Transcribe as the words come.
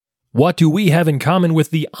What do we have in common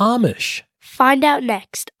with the Amish? Find out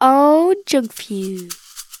next on Junk Feud.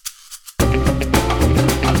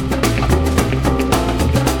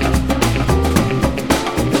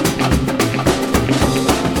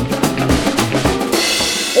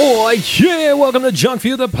 Oh, yeah! Welcome to Junk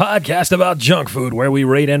Feud, the podcast about junk food, where we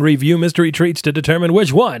rate and review mystery treats to determine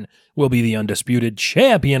which one will be the undisputed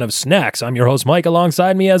champion of snacks. I'm your host, Mike.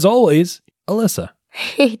 Alongside me, as always, Alyssa.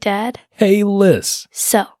 Hey, Dad. Hey, Liz.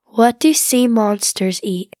 So, what do sea monsters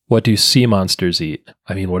eat? What do sea monsters eat?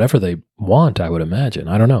 I mean, whatever they want, I would imagine.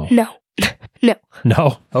 I don't know. No. No.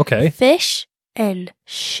 No? Okay. Fish and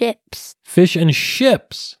chips. Fish and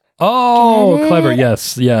chips. Oh, Get it? clever.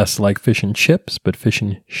 Yes, like fish and chips, but fish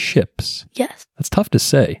and ships. Yes. That's tough to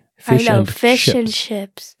say. I know, and fish chips. and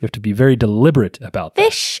chips. You have to be very deliberate about that.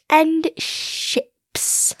 Fish and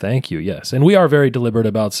chips. Thank you, yes. And we are very deliberate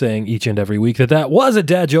about saying each and every week that was a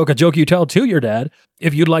dad joke, a joke you tell to your dad.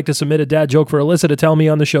 If you'd like to submit a dad joke for Alyssa to tell me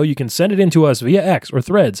on the show, you can send it in to us via X or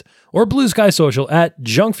Threads or Blue Sky Social at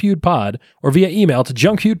JunkFeudPod or via email to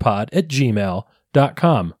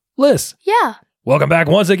junkfeudpod@gmail.com. Liz. Yeah. Welcome back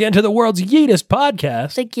once again to the world's yeetest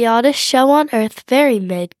podcast. The gyattest show on earth, very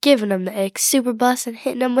mid, giving them the X super bus and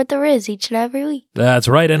hitting them with the Riz each and every week. That's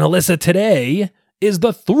right, and Alyssa, today is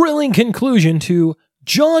the thrilling conclusion to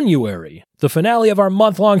Jawnuary, the finale of our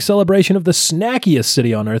month-long celebration of the snackiest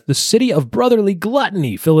city on earth, the city of brotherly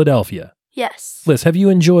gluttony, Philadelphia. Yes. Liz, have you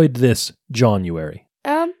enjoyed this Jawnuary?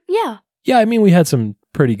 Yeah. Yeah, I mean, we had some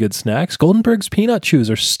pretty good snacks. Goldenberg's peanut chews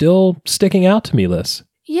are still sticking out to me, Liz.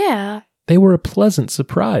 Yeah, They were a pleasant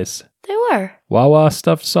surprise. they were. Wawa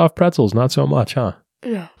stuffed soft pretzels, not so much, huh?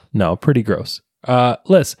 No. No, pretty gross.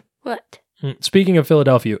 Liz, What? speaking of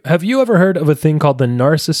Philadelphia, have you ever heard of a thing called the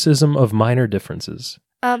narcissism of minor differences?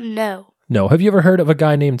 No. No. Have you ever heard of a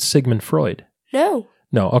guy named Sigmund Freud? No.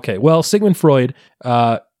 No. Okay. Well, Sigmund Freud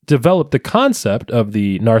developed the concept of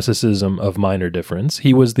the narcissism of minor difference.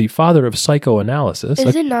 He was the father of psychoanalysis.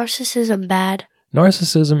 Isn't narcissism bad?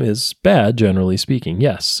 Narcissism is bad, generally speaking,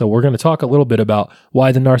 yes. So we're going to talk a little bit about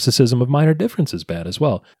why the narcissism of minor difference is bad as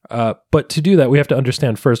well. But to do that, we have to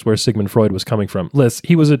understand first where Sigmund Freud was coming from. Liz,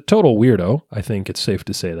 he was a total weirdo. I think it's safe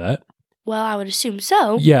to say that. Well, I would assume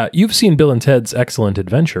so. Yeah, you've seen Bill and Ted's Excellent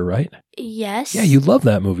Adventure, right? Yes. Yeah, you love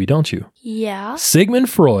that movie, don't you? Yeah. Sigmund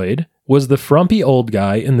Freud was the frumpy old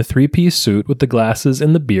guy in the three-piece suit with the glasses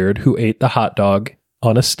and the beard who ate the hot dog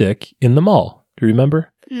on a stick in the mall. Do you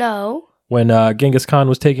remember? No. When Genghis Khan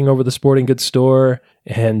was taking over the sporting goods store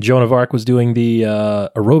and Joan of Arc was doing the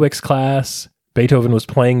aerobics class, Beethoven was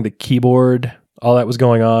playing the keyboard, all that was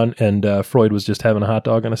going on, and Freud was just having a hot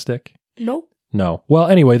dog on a stick? Nope. No. Well,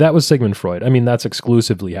 anyway, that was Sigmund Freud. I mean, that's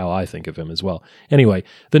exclusively how I think of him as well. Anyway,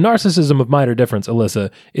 the narcissism of minor difference,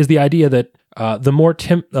 Alyssa, is the idea that the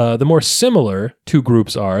more similar two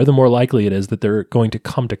groups are, the more likely it is that they're going to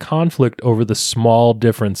come to conflict over the small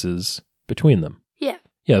differences between them. Yeah.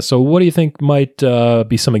 Yeah, so what do you think might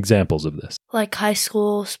be some examples of this? Like high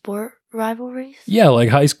school sport rivalries? Yeah, like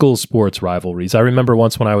high school sports rivalries. I remember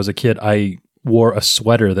once when I was a kid, I wore a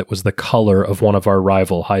sweater that was the color of one of our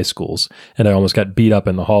rival high schools, and I almost got beat up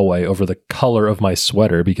in the hallway over the color of my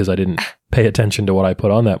sweater because I didn't pay attention to what I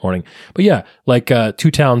put on that morning. But yeah, like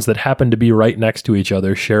two towns that happen to be right next to each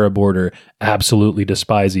other, share a border, absolutely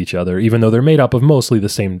despise each other, even though they're made up of mostly the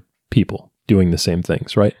same people doing the same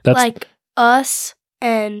things, right? That's like us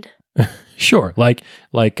and... Sure, like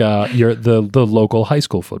your the local high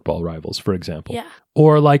school football rivals, for example. Yeah.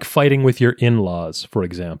 Or like fighting with your in-laws, for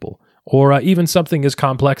example. Or even something as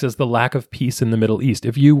complex as the lack of peace in the Middle East.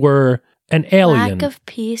 If you were an alien... Lack of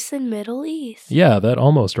peace in Middle East. Yeah, that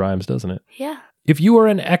almost rhymes, doesn't it? Yeah. If you were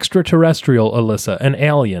an extraterrestrial, Alyssa, an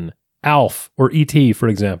alien, Alf or E.T., for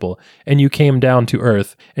example, and you came down to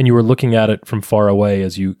Earth and you were looking at it from far away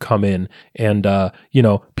as you come in, and,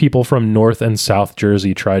 people from North and South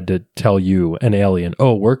Jersey tried to tell you, an alien,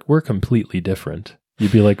 oh, we're completely different.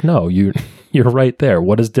 You'd be like, no, you're right there.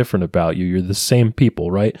 What is different about you? You're the same people,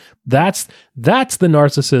 right? That's the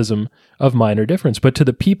narcissism of minor difference. But to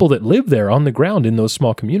the people that live there on the ground in those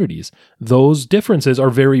small communities, those differences are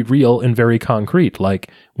very real and very concrete. Like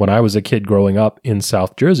when I was a kid growing up in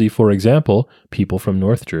South Jersey, for example, people from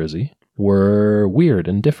North Jersey were weird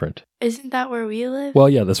and different. Isn't that where we live? Well,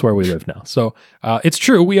 yeah, that's where we live now. So it's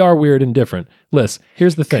true. We are weird and different. Liz,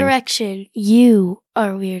 here's the thing. Correction. You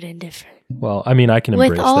are weird and different. Well, I mean, I can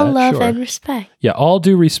embrace that. With all love sure. and respect. Yeah, all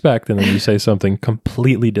due respect, and then you say something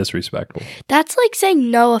completely disrespectful. That's like saying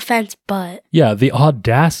no offense, but. Yeah, the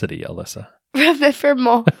audacity, Alyssa. Remember,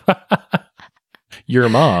 Mom? Your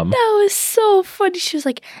mom. That was so funny. She was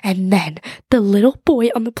like, and then the little boy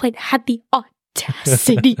on the plane had the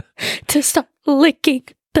audacity to start licking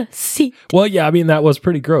the seat. Well, yeah, I mean, that was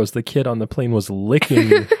pretty gross. The kid on the plane was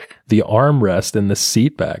licking the armrest and the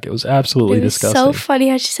seat back. It was absolutely disgusting. So funny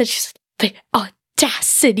how she said, the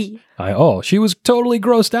audacity. She was totally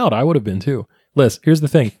grossed out. I would have been too. Liz, here's the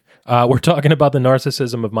thing. We're talking about the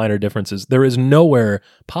narcissism of minor differences. There is nowhere,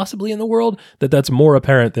 possibly in the world, that's more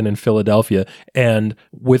apparent than in Philadelphia, and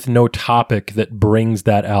with no topic that brings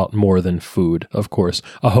that out more than food, of course.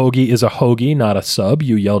 A hoagie is a hoagie, not a sub.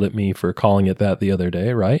 You yelled at me for calling it that the other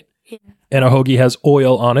day, right? Yeah. And a hoagie has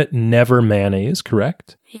oil on it, never mayonnaise,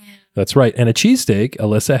 correct? Yeah. That's right. And a cheesesteak,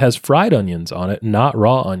 Alyssa, has fried onions on it, not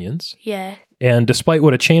raw onions. Yeah. And despite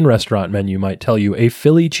what a chain restaurant menu might tell you, a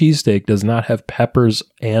Philly cheesesteak does not have peppers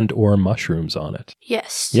and or mushrooms on it.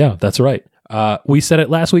 Yes. Yeah, that's right. We said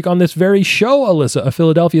it last week on this very show, Alyssa. A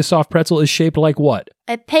Philadelphia soft pretzel is shaped like what?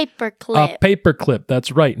 A paper clip. A paper clip,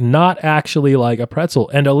 that's right. Not actually like a pretzel.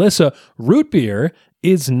 And Alyssa, root beer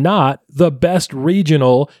is not the best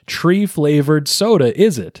regional tree-flavored soda,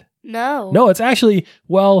 is it? No. No, it's actually,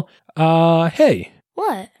 hey.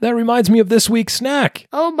 What? That reminds me of this week's snack.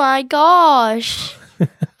 Oh my gosh.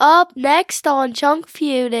 Up next on Junk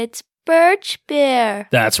Feud, it's Birch beer.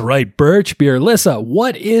 That's right, Birch beer. Lissa,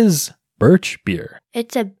 what is Birch beer?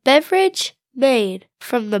 It's a beverage made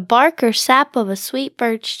from the bark or sap of a sweet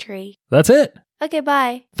birch tree. That's it. Okay,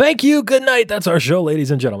 bye. Thank you. Good night. That's our show, ladies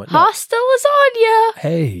and gentlemen. Hasta lasagna.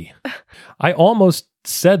 Hey, I almost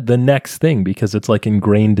said the next thing because it's like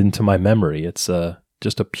ingrained into my memory. It's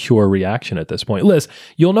just a pure reaction at this point. Liz,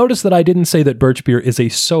 you'll notice that I didn't say that Birch beer is a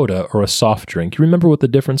soda or a soft drink. You remember what the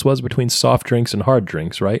difference was between soft drinks and hard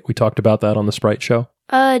drinks, right? We talked about that on the Sprite show.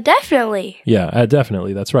 Definitely. Yeah,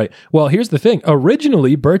 definitely. That's right. Well, here's the thing.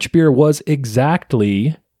 Originally, Birch beer was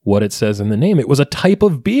exactly what it says in the name. It was a type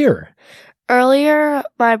of beer. Earlier,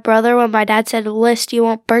 my brother, when my dad said, Liz, do you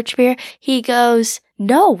want Birch beer? He goes,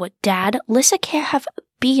 no, Dad, Lissa can't have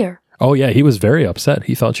beer. Oh, yeah, he was very upset.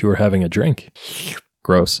 He thought you were having a drink.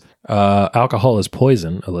 Gross. Alcohol is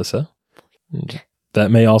poison, Alyssa. That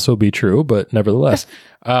may also be true, but nevertheless.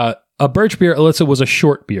 A Birch beer, Alyssa, was a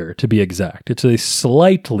short beer, to be exact. It's a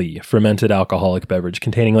slightly fermented alcoholic beverage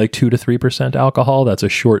containing like 2 to 3% alcohol. That's a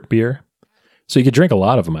short beer. So you could drink a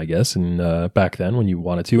lot of them, I guess, and back then when you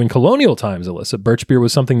wanted to. In colonial times, Alyssa, Birch beer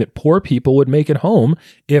was something that poor people would make at home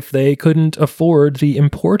if they couldn't afford the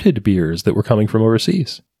imported beers that were coming from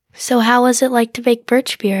overseas. So how was it like to make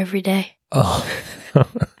Birch beer every day? Oh,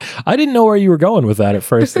 I didn't know where you were going with that at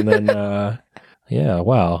first. And then, yeah,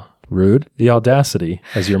 wow. Rude. The audacity,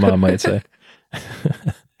 as your mom might say.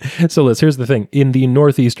 So Liz, here's the thing. In the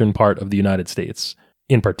northeastern part of the United States,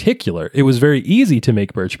 in particular, it was very easy to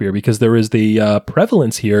make Birch beer because there is the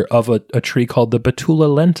prevalence here of a tree called the Betula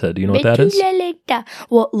lenta. Do you know what that is? Lenta.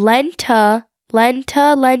 Well,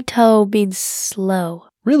 lento means slow.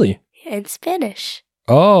 Really? In Spanish.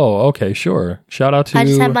 Oh, okay, sure. Shout out to... I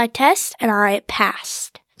just had my test and I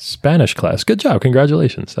passed. Spanish class. Good job.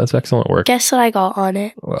 Congratulations. That's excellent work. Guess what I got on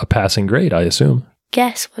it? A passing grade, I assume.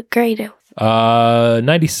 Guess what grade it was?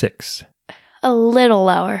 96. A little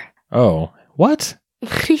lower. Oh, what?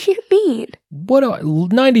 What do you mean?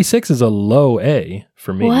 96 is a low A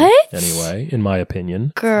for me. What? Anyway, in my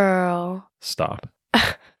opinion. Girl. Stop.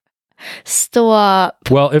 Stop.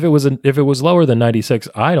 Well, if it was lower than 96,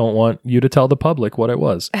 I don't want you to tell the public what it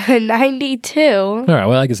was. 92. All right,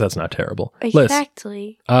 well, I guess that's not terrible.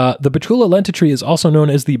 Exactly. The Betula lenta tree is also known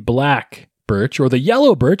as the black birch, or the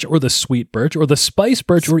yellow birch, or the sweet birch, or the spice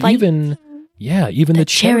birch, or even the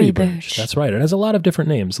cherry birch. That's right. It has a lot of different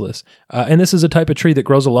names, Liz. And this is a type of tree that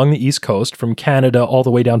grows along the East Coast, from Canada all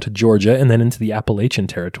the way down to Georgia, and then into the Appalachian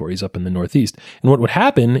territories up in the Northeast. And what would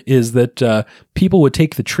happen is that people would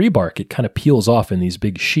take the tree bark. It kind of peels off in these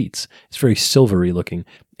big sheets. It's very silvery looking.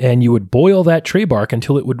 And you would boil that tree bark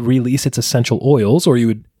until it would release its essential oils, or you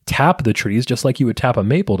would tap the trees just like you would tap a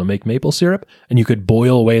maple to make maple syrup, and you could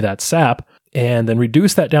boil away that sap and then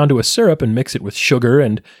reduce that down to a syrup and mix it with sugar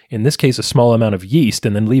and, in this case, a small amount of yeast,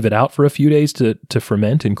 and then leave it out for a few days to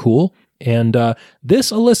ferment and cool. And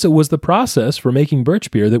this, Alyssa, was the process for making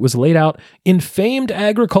Birch beer that was laid out in famed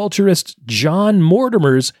agriculturist John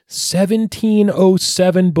Mortimer's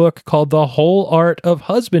 1707 book called The Whole Art of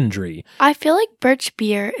Husbandry. I feel like Birch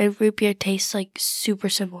beer and root beer taste like super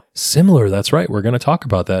similar. Similar, that's right. We're going to talk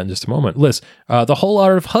about that in just a moment. Liz, The Whole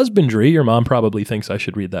Art of Husbandry, your mom probably thinks I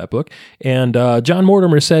should read that book. And John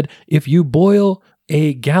Mortimer said, if you boil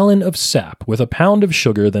a gallon of sap with a pound of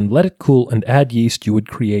sugar, then let it cool and add yeast, you would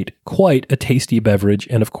create quite a tasty beverage.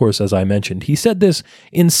 And of course, as I mentioned, he said this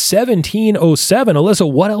in 1707. Alyssa,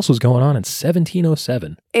 what else was going on in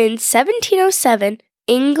 1707? In 1707,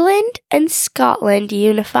 England and Scotland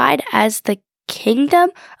unified as the Kingdom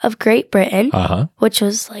of Great Britain, Uh-huh. which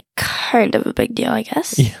was like kind of a big deal, I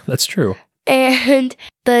guess. Yeah, that's true. And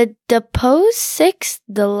the deposed sixth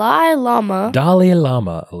Dalai Lama, Dalai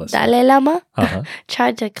Lama, Alyssa. Uh-huh.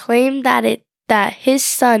 tried to claim that his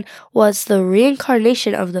son was the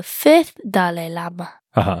reincarnation of the fifth Dalai Lama,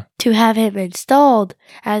 Uh-huh. to have him installed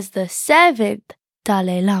as the seventh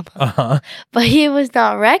Dalai Lama. Uh-huh. But he was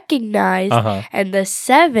not recognized, Uh-huh. and the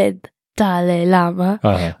seventh Dalai Lama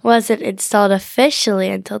Uh-huh. wasn't installed officially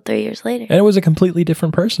until 3 years later. And it was a completely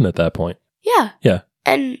different person at that point. Yeah. Yeah.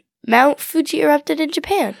 And Mount Fuji erupted in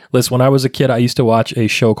Japan. Liz, when I was a kid, I used to watch a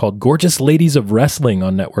show called Gorgeous Ladies of Wrestling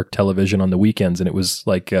on network television on the weekends. And it was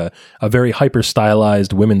like a very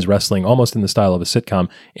hyper-stylized women's wrestling, almost in the style of a sitcom.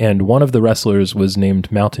 And one of the wrestlers was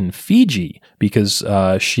named Mountain Fiji because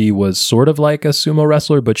she was sort of like a sumo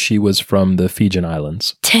wrestler, but she was from the Fijian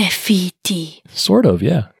Islands. Te Fiti. Sort of,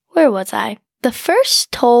 yeah. Where was I? The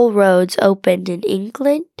first toll roads opened in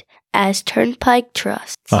England as Turnpike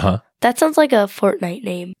Trusts. Uh-huh. That sounds like a Fortnite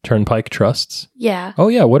name. Turnpike Trusts? Yeah. Oh,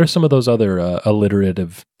 yeah. What are some of those other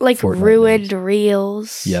alliterative Like Fortnite ruined names?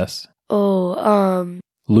 reels. Yes. Oh,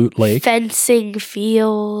 Loot Lake? fencing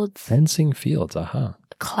fields. Fencing Fields, uh-huh.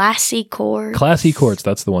 Classy courts. Classy Courts,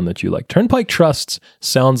 that's the one that you like. Turnpike Trusts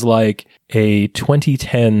sounds like a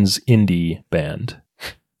 2010s indie band.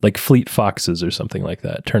 Like Fleet Foxes or something like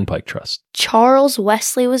that. Turnpike Trust. Charles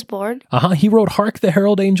Wesley was born. Uh-huh. He wrote Hark the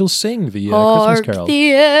Herald Angels Sing, the Christmas Hark Carol. the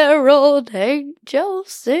herald angels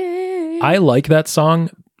sing. I like that song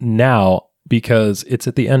now because it's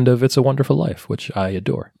at the end of It's a Wonderful Life, which I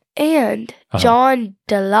adore. And Uh-huh. John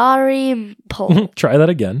Dalrymple. Try that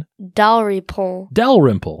again. Dalrymple.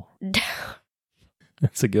 Dalrymple.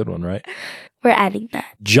 That's a good one, right? We're adding that.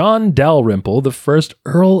 John Dalrymple, the first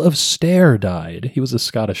Earl of Stair, died. He was a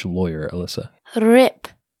Scottish lawyer, Alyssa. Rip.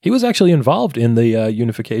 He was actually involved in the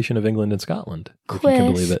unification of England and Scotland, if you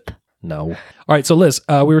can believe it. No. All right, so Liz,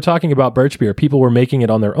 we were talking about birch beer. People were making it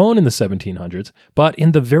on their own in the 1700s, but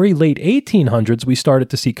in the very late 1800s, we started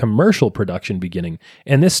to see commercial production beginning.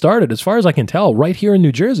 And this started, as far as I can tell, right here in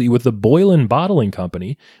New Jersey with the Boylan Bottling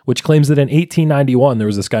Company, which claims that in 1891, there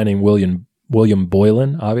was this guy named William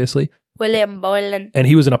Boylan, obviously. William Boylan. And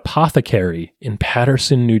he was an apothecary in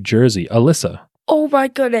Paterson, New Jersey. Alyssa. Oh my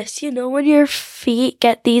goodness. You know when your feet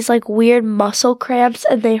get these like weird muscle cramps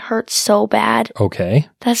and they hurt so bad? Okay.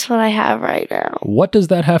 That's what I have right now. What does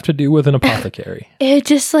that have to do with an apothecary? Do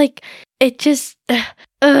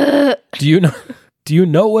you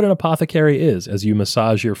know what an apothecary is as you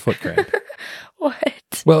massage your foot cramp?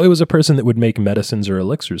 What? Well, it was a person that would make medicines or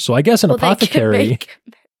elixirs. So I guess an apothecary,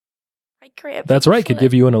 that's right, could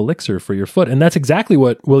give you an elixir for your foot. And that's exactly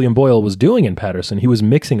what William Boyle was doing in Paterson. He was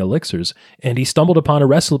mixing elixirs, and he stumbled upon a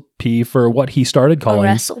recipe for what he started calling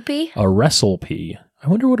a recipe. I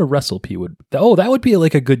wonder what a recipe would. Oh, that would be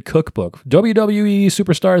like a good cookbook. WWE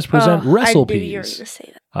Superstars present recipes. I knew you were going to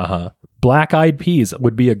say that. Uh-huh. Black Eyed Peas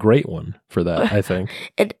would be a great one for that, I think.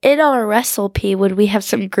 And in our recipe, would we have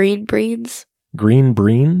some green beans? Green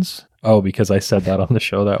Breens? Oh, because I said that on the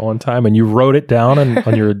show that one time, and you wrote it down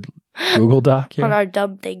on your Google Doc here? On our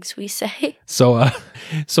dumb things we say. So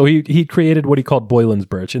he created what he called Boylan's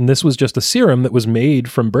Birch, and this was just a serum that was made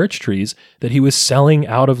from birch trees that he was selling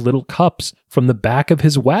out of little cups from the back of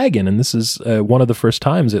his wagon. And this is one of the first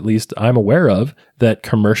times, at least I'm aware of, that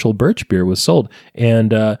commercial birch beer was sold.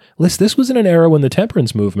 And this was in an era when the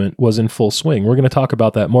temperance movement was in full swing. We're going to talk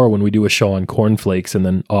about that more when we do a show on cornflakes and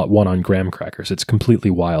then one on graham crackers. It's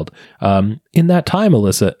completely wild. In that time,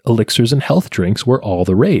 Alyssa, elixirs and health drinks were all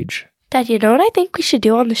the rage. Dad, you know what I think we should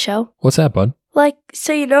do on the show? What's that, bud?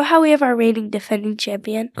 So you know how we have our reigning defending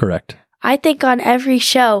champion? Correct. I think on every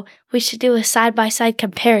show, we should do a side-by-side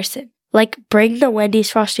comparison. Like, bring the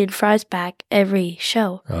Wendy's Frosty and Fries back every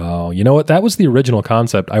show. Oh, you know what? That was the original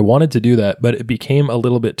concept. I wanted to do that, but it became a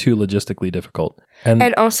little bit too logistically difficult.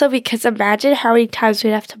 And also because imagine how many times we'd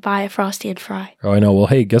have to buy a Frosty and Fry. Oh, I know. Well,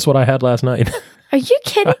 hey, guess what I had last night? Are you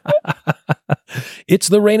kidding me? It's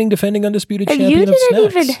the reigning, defending, undisputed and champion of snacks. And you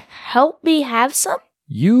didn't even help me have some?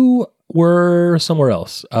 You were somewhere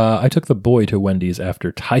else. I took the boy to Wendy's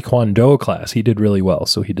after Taekwondo class. He did really well,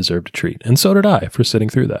 so he deserved a treat. And so did I for sitting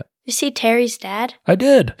through that. You see Terry's dad? I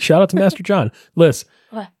did. Shout out to Master John. Liz.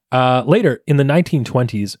 What? Later, in the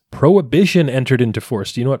 1920s, Prohibition entered into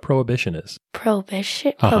force. Do you know what Prohibition is?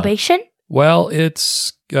 Prohibition? Uh-huh. Probation? Well,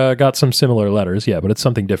 it's got some similar letters, yeah, but it's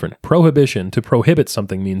something different. Prohibition, to prohibit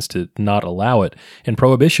something means to not allow it. And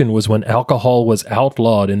Prohibition was when alcohol was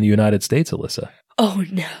outlawed in the United States, Alyssa. Oh,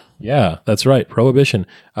 no. Yeah, that's right. Prohibition.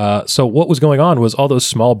 So what was going on was all those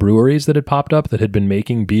small breweries that had popped up that had been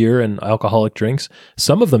making beer and alcoholic drinks.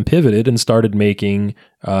 Some of them pivoted and started making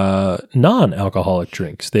non-alcoholic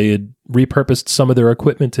drinks. They had repurposed some of their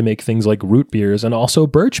equipment to make things like root beers and also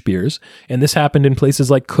birch beers. And this happened in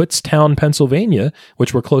places like Kutztown, Pennsylvania,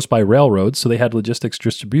 which were close by railroads. So they had logistics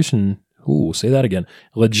distribution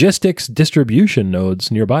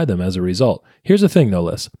nodes nearby them as a result. Here's the thing though,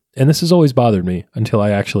 Liz, and this has always bothered me until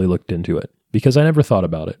I actually looked into it, because I never thought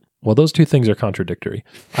about it. Well, those two things are contradictory.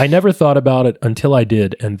 I never thought about it until I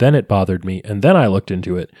did, and then it bothered me, and then I looked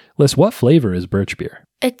into it. Liz, what flavor is birch beer?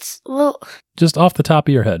 Just off the top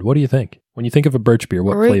of your head, what do you think? When you think of a birch beer,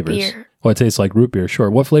 what flavors? Beer. Well, it tastes like root beer,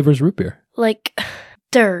 sure. What flavor is root beer? Like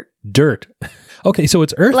dirt. Dirt. Okay, so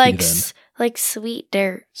it's earthy then. Like sweet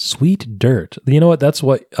dirt. Sweet dirt. You know what? That's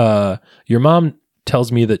what your mom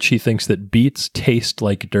tells me, that she thinks that beets taste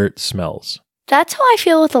like dirt smells. That's how I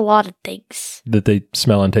feel with a lot of things. That they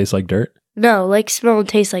smell and taste like dirt? No, like smell and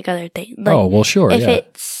taste like other things. Like, oh, well, sure.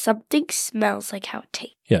 If something smells like how it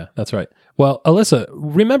tastes. Yeah, that's right. Well, Alyssa,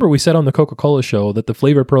 remember we said on the Coca-Cola show that the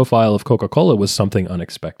flavor profile of Coca-Cola was something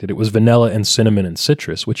unexpected. It was vanilla and cinnamon and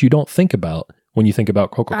citrus, which you don't think about when you think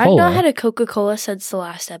about Coca-Cola. I've not had a Coca-Cola since the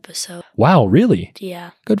last episode. Wow, really?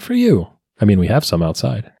 Yeah. Good for you. I mean, we have some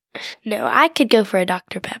outside. No, I could go for a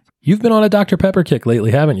Dr. Pepper. You've been on a Dr. Pepper kick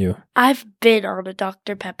lately, haven't you? I've been on a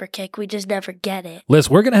Dr. Pepper kick. We just never get it. Liz,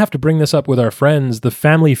 we're going to have to bring this up with our friends, the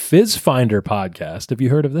Family Fizz Finder podcast. Have you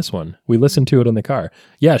heard of this one? We listened to it in the car.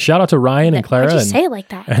 Yeah, shout out to Ryan and Clara. Why'd you say it like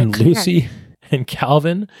that? And Lucy and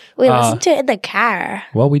Calvin. We listened to it in the car.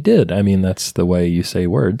 Well, we did. I mean, that's the way you say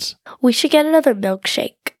words. We should get another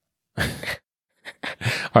milkshake. All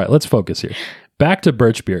right, let's focus here. Back to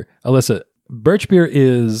birch beer. Alyssa, birch beer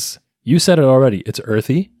is, you said it already, it's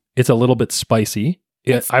earthy. It's a little bit spicy.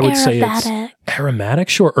 I would say it's aromatic,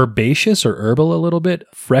 sure, herbaceous or herbal a little bit,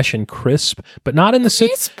 fresh and crisp, but not in the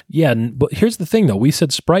crisp. Yeah, but here's the thing though. We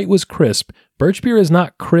said Sprite was crisp. Birch beer is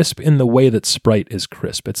not crisp in the way that Sprite is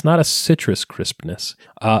crisp. It's not a citrus crispness.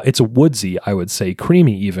 It's a woodsy, I would say,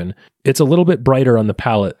 creamy even. It's a little bit brighter on the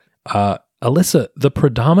palate. Alyssa, the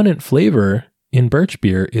predominant flavor in birch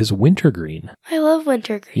beer is wintergreen. I love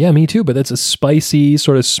wintergreen. Yeah, me too, but it's a spicy,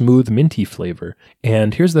 sort of smooth, minty flavor.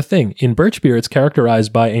 And here's the thing. In birch beer, it's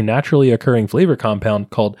characterized by a naturally occurring flavor compound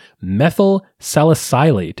called methyl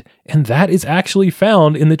salicylate. And that is actually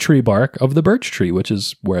found in the tree bark of the birch tree, which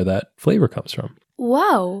is where that flavor comes from.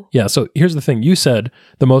 Wow. Yeah, so here's the thing. You said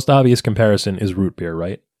the most obvious comparison is root beer,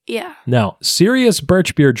 right? Yeah. Now, serious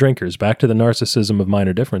birch beer drinkers, back to the narcissism of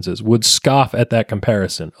minor differences, would scoff at that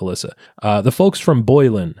comparison, Alyssa. The folks from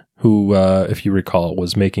Boylan, who, if you recall,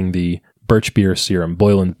 was making the birch beer serum,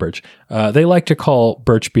 Boylan Birch, they like to call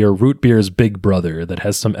birch beer root beer's big brother that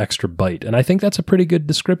has some extra bite. And I think that's a pretty good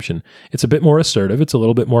description. It's a bit more assertive. It's a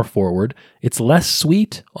little bit more forward. It's less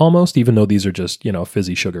sweet, almost, even though these are just,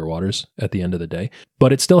 fizzy sugar waters at the end of the day.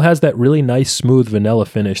 But it still has that really nice, smooth vanilla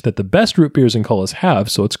finish that the best root beers and colas have,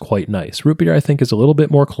 so it's quite nice. Root beer, I think, is a little bit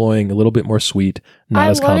more cloying, a little bit more sweet, not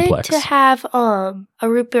as complex. I wanted to have a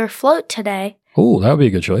root beer float today. Oh, that would be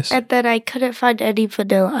a good choice. And then I couldn't find any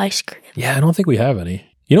vanilla ice cream. Yeah, I don't think we have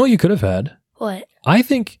any. You know what you could have had? What? I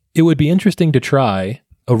think it would be interesting to try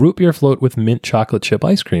a root beer float with mint chocolate chip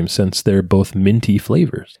ice cream, since they're both minty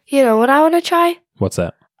flavors. You know what I want to try? What's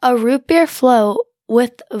that? A root beer float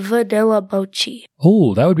with vanilla mochi.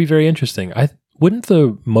 Oh, that would be very interesting. Wouldn't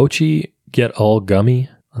the mochi get all gummy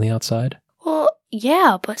on the outside? Well,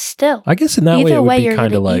 yeah, but still. I guess in that way it would be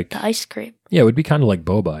kind of like the ice cream. Yeah, it would be kind of like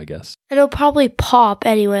boba, I guess. And it'll probably pop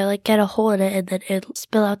anyway, like get a hole in it, and then it'll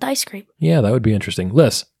spill out the ice cream. Yeah, that would be interesting.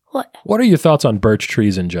 Liz, what are your thoughts on birch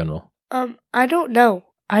trees in general? I don't know.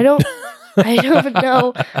 I don't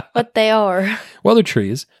know what they are. Well, they're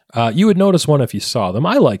trees. You would notice one if you saw them.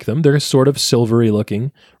 I like them. They're sort of silvery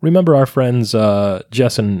looking. Remember our friends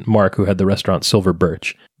Jess and Mark, who had the restaurant Silver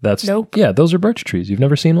Birch? Nope. Yeah, those are birch trees. You've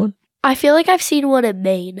never seen one? I feel like I've seen one in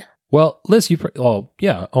Maine. Well, Liz,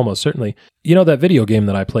 yeah, almost certainly. You know that video game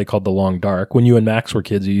that I play called The Long Dark? When you and Max were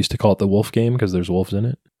kids, you used to call it the wolf game because there's wolves in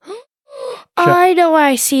it. I know where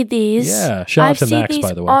I see these. Yeah, shout out to Max,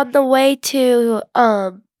 by the way. On the way to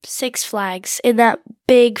Six Flags in that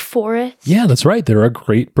big forest. Yeah, that's right. There are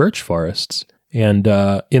great birch forests. And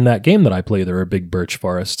in that game that I play, there are big birch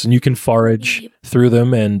forests, and you can forage through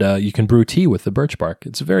them, and you can brew tea with the birch bark.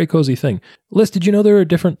 It's a very cozy thing. Liz, did you know there are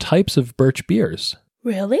different types of birch beers?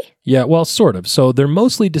 Really? Yeah, well, sort of. So they're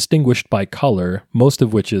mostly distinguished by color, most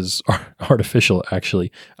of which is artificial,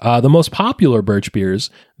 actually. The most popular birch beers,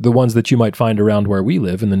 the ones that you might find around where we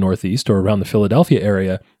live in the Northeast or around the Philadelphia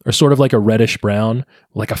area, are sort of like a reddish brown,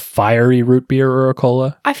 like a fiery root beer or a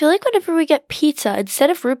cola. I feel like whenever we get pizza, instead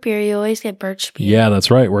of root beer, you always get birch beer. Yeah, that's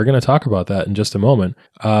right. We're going to talk about that in just a moment.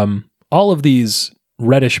 All of these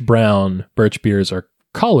reddish brown birch beers are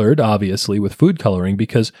colored, obviously, with food coloring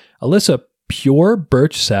because, Alyssa, pure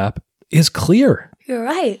birch sap is clear. You're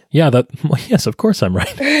right. Yeah, yes, of course I'm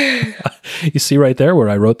right. You see right there where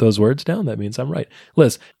I wrote those words down? That means I'm right.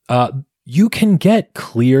 Liz, you can get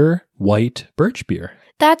clear white birch beer.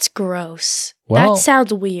 That's gross. Well, that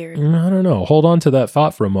sounds weird. I don't know. Hold on to that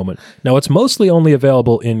thought for a moment. Now, it's mostly only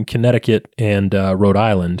available in Connecticut and Rhode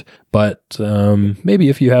Island, but maybe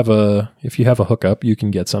if you have a hookup, you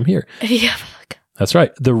can get some here. Yeah. That's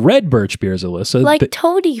right. The red birch beers, Alyssa. Like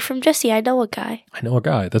Tony from Jesse, I know a guy. I know a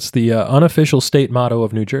guy. That's the unofficial state motto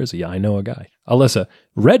of New Jersey. I know a guy. Alyssa,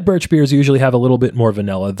 red birch beers usually have a little bit more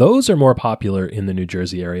vanilla. Those are more popular in the New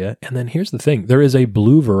Jersey area. And then here's the thing. There is a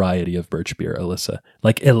blue variety of birch beer, Alyssa,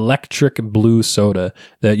 like electric blue soda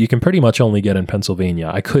that you can pretty much only get in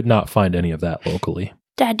Pennsylvania. I could not find any of that locally.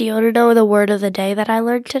 Dad, do you want to know the word of the day that I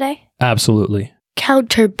learned today? Absolutely.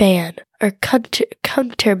 Counterband or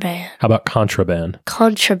counterband. How about contraband?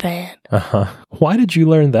 Contraband. Why did you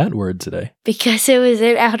learn that word today? Because it was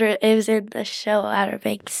in the show Outer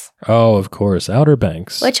Banks. Oh, of course, Outer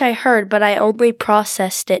Banks. Which I heard, but I only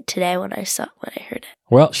processed it today when I heard it.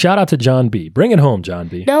 Well, shout out to John B. Bring it home, John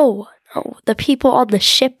B. No, the people on the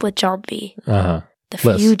ship with John B. The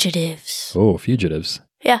fugitives. Oh, fugitives.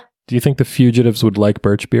 Yeah. Do you think the fugitives would like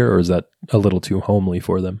birch beer, or is that a little too homely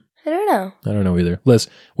for them? I don't know. I don't know either. Liz,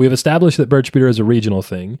 we have established that birch beer is a regional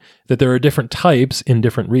thing, that there are different types in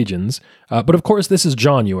different regions. But of course, this is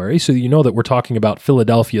Jawnuary, so you know that we're talking about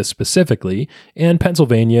Philadelphia specifically and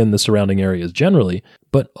Pennsylvania and the surrounding areas generally.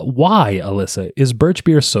 But why, Alyssa, is birch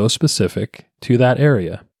beer so specific to that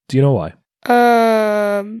area? Do you know why?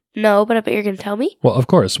 No, but I bet you're going to tell me. Well, of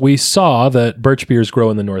course. We saw that birch beers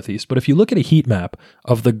grow in the Northeast, but if you look at a heat map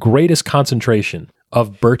of the greatest concentration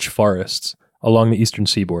of birch forests along the eastern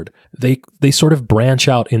seaboard, they sort of branch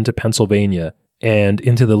out into Pennsylvania and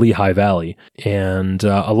into the Lehigh Valley. And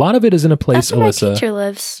a lot of it is in a place, That's where Alyssa, my teacher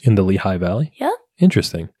lives. In the Lehigh Valley? Yeah.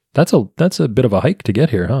 Interesting. That's a bit of a hike to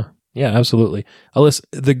get here, huh? Yeah, absolutely. Alyssa,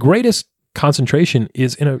 the greatest concentration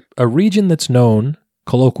is in a region that's known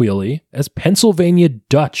colloquially as Pennsylvania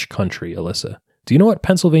Dutch country, Alyssa. Do you know what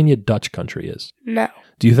Pennsylvania Dutch country is? No.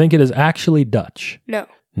 Do you think it is actually Dutch? No.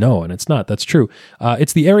 No, and it's not. That's true.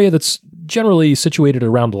 It's the area that's generally situated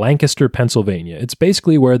around Lancaster, Pennsylvania. It's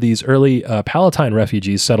basically where these early Palatine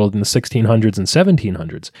refugees settled in the 1600s and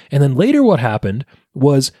 1700s. And then later what happened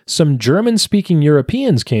was some German-speaking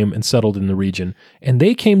Europeans came and settled in the region, and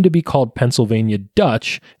they came to be called Pennsylvania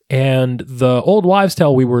Dutch. And the old wives'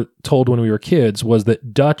 tale we were told when we were kids was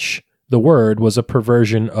that Dutch, the word, was a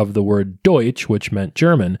perversion of the word Deutsch, which meant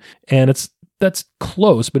German. And that's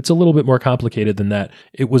close, but it's a little bit more complicated than that.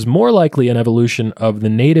 It was more likely an evolution of the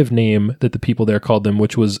native name that the people there called them,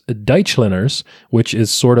 which was Deutschlanders, which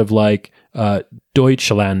is sort of like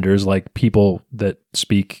Deutschlanders, like people that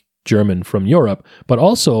speak German from Europe, but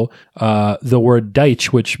also the word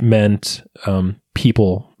Deutsch, which meant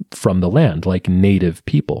people from the land, like native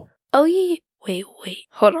people. Oh, wait,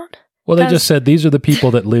 hold on. Well, they just said these are the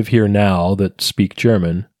people that live here now that speak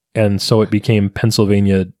German, and so it became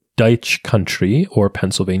Pennsylvania Dutch country or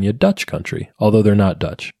Pennsylvania Dutch country, although they're not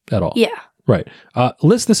Dutch at all. Yeah. Right.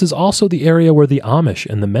 Liz, this is also the area where the Amish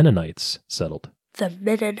and the Mennonites settled. The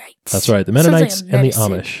Mennonites. That's right. The Mennonites and the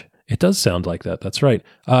Amish. It does sound like that. That's right.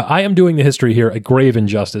 I am doing the history here a grave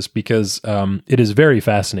injustice because it is very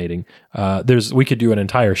fascinating. We could do an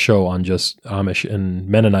entire show on just Amish and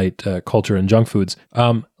Mennonite culture and junk foods.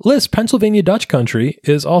 Liz, Pennsylvania Dutch country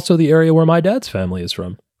is also the area where my dad's family is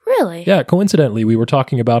from. Really? Yeah, coincidentally, we were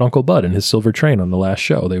talking about Uncle Bud and his silver train on the last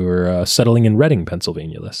show. They were settling in Reading,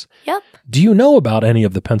 Pennsylvania, Liz. Yep. Do you know about any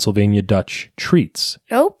of the Pennsylvania Dutch treats?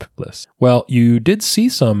 Nope. Liz? Well, you did see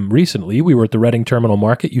some recently. We were at the Reading Terminal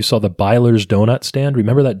Market. You saw the Byler's Donut stand.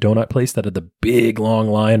 Remember that donut place that had the big long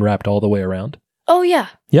line wrapped all the way around? Oh, yeah.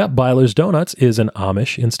 Yeah, Byler's Donuts is an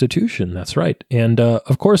Amish institution. That's right. And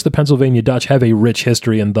of course, the Pennsylvania Dutch have a rich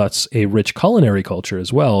history and thus a rich culinary culture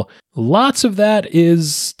as well. Lots of that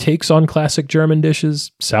is takes on classic German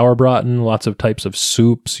dishes, sauerbraten, lots of types of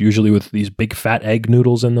soups, usually with these big fat egg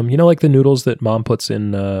noodles in them. You know, like the noodles that Mom puts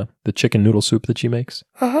in the chicken noodle soup that she makes?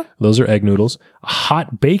 Uh-huh. Those are egg noodles. A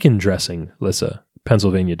hot bacon dressing, Lissa.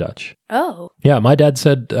 Pennsylvania Dutch. Oh. Yeah, my dad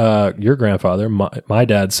said, your grandfather, my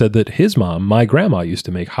dad said that his mom, my grandma, used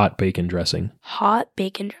to make hot bacon dressing. Hot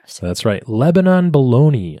bacon dressing. That's right. Lebanon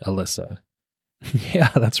bologna, Alyssa. Yeah,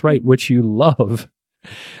 that's right, which you love.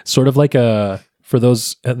 Sort of like for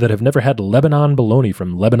those that have never had Lebanon bologna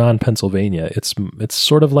from Lebanon, Pennsylvania, it's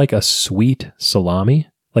sort of like a sweet salami.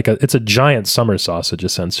 It's a giant summer sausage,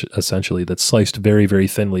 essentially, that's sliced very, very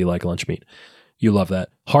thinly like lunch meat. You love that.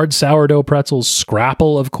 Hard sourdough pretzels,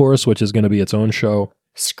 scrapple, of course, which is going to be its own show.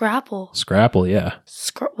 Scrapple. Scrapple, yeah.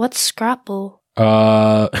 What's scrapple?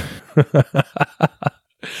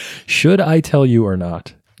 Should I tell you or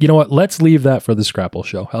not? You know what? Let's leave that for the Scrapple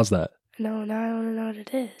show. How's that? No, now I want to know what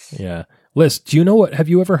it is. Yeah. Liz, do you know what? Have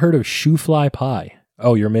you ever heard of shoe fly pie?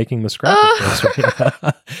 Oh, you're making the Scrapple face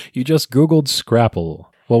right. You just Googled Scrapple.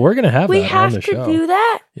 Well, we're going to have that on the show. We have to do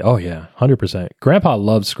that? Oh, yeah. 100%. Grandpa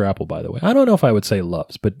loves Scrapple, by the way. I don't know if I would say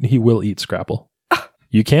loves, but he will eat Scrapple.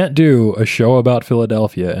 You can't do a show about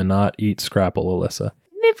Philadelphia and not eat Scrapple, Alyssa.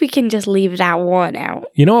 Maybe we can just leave that one out.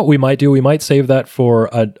 You know what we might do? We might save that for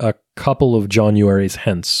a couple of Jawnuaries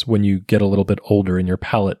hence when you get a little bit older and your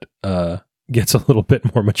palate gets a little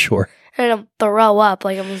bit more mature. And I'll throw up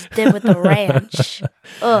like I almost did with the ranch.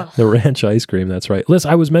 Ugh. The ranch ice cream, that's right. Liz,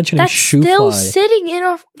 I was mentioning shoe fly. That's still sitting in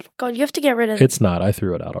our... God, you have to get rid of it. It's not. I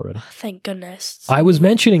threw it out already. Oh, thank goodness. I was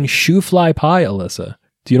mentioning shoe fly pie, Alyssa.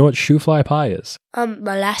 Do you know what shoe fly pie is?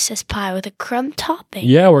 Molasses pie with a crumb topping.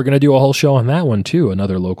 Yeah, we're going to do a whole show on that one too,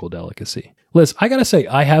 another local delicacy. Liz, I got to say,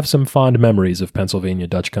 I have some fond memories of Pennsylvania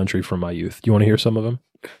Dutch country from my youth. Do you want to hear some of them?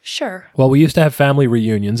 Sure. Well, we used to have family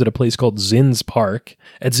reunions at a place called Zinn's Park.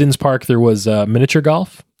 At Zinn's Park, there was miniature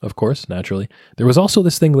golf, of course, naturally. There was also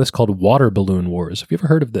this thing called water balloon wars. Have you ever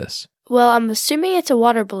heard of this? Well, I'm assuming it's a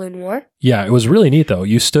water balloon war. Yeah, it was really neat, though.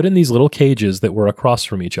 You stood in these little cages that were across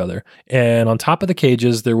from each other. And on top of the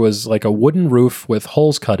cages, there was like a wooden roof with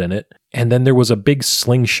holes cut in it. And then there was a big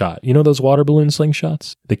slingshot. You know those water balloon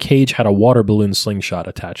slingshots? The cage had a water balloon slingshot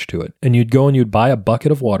attached to it. And you'd go and you'd buy a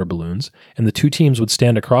bucket of water balloons. And the two teams would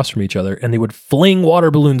stand across from each other. And they would fling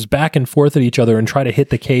water balloons back and forth at each other and try to hit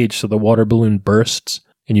the cage so the water balloon bursts.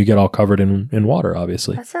 And you get all covered in water,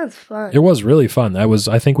 obviously. That sounds fun. It was really fun.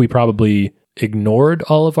 I think we probably ignored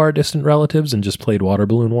all of our distant relatives and just played water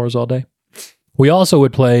balloon wars all day. We also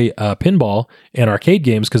would play pinball and arcade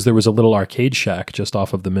games because there was a little arcade shack just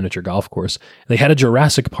off of the miniature golf course. They had a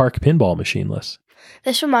Jurassic Park pinball machineless.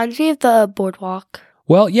 This reminds me of the boardwalk.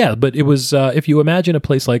 Well, yeah, but it was, if you imagine a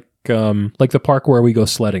place like the park where we go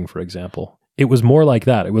sledding, for example, it was more like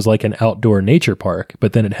that. It was like an outdoor nature park,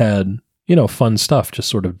 but then it had... fun stuff just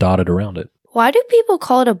sort of dotted around it. Why do people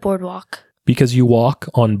call it a boardwalk? Because you walk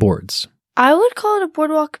on boards. I would call it a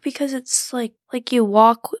boardwalk because it's like you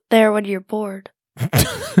walk there when you're bored.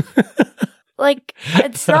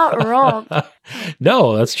 It's not wrong.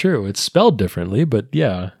 No, that's true. It's spelled differently, but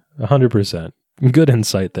yeah, 100%. Good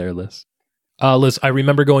insight there, Liz. Liz, I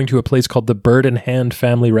remember going to a place called the Bird and Hand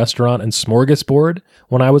Family Restaurant and Smorgasbord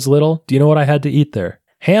when I was little. Do you know what I had to eat there?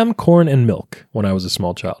 Ham, corn, and milk when I was a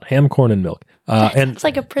small child. Ham, corn, and milk. It's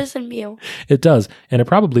like a prison meal. It does. And it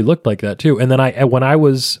probably looked like that too. And then when I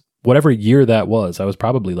was, whatever year that was, I was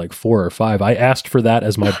probably like 4 or 5. I asked for that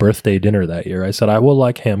as my birthday dinner that year. I said, I will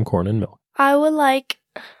like ham, corn, and milk. I would like...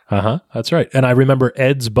 That's right. And I remember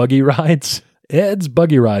Ed's Buggy Rides. Ed's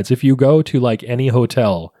Buggy Rides. If you go to like any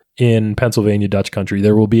hotel in Pennsylvania Dutch country,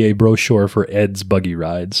 there will be a brochure for Ed's Buggy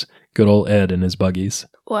Rides. Good old Ed and his buggies.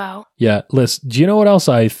 Wow. Yeah, Liz, do you know what else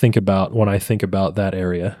I think about when I think about that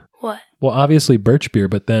area? What? Well, obviously Birch beer,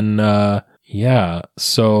 but then,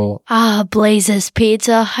 so... Blaze's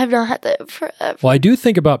Pizza. I've not had that forever. Well, I do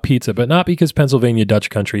think about pizza, but not because Pennsylvania Dutch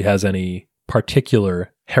country has any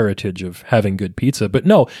particular heritage of having good pizza. But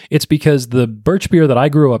no, it's because the Birch beer that I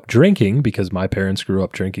grew up drinking, because my parents grew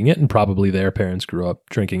up drinking it, and probably their parents grew up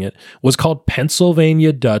drinking it, was called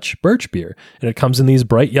Pennsylvania Dutch Birch beer. And it comes in these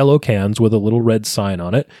bright yellow cans with a little red sign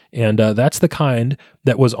on it. And that's the kind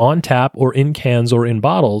that was on tap or in cans or in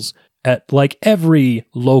bottles at like every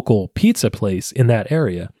local pizza place in that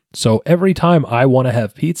area. So every time I want to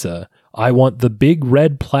have pizza, I want the big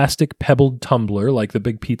red plastic pebbled tumbler, like the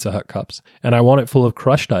big Pizza Hut cups, and I want it full of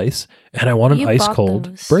crushed ice, and I want an ice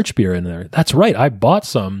cold Birch beer in there. That's right. I bought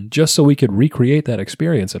some just so we could recreate that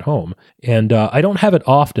experience at home. And I don't have it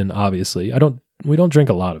often, obviously. I don't don't drink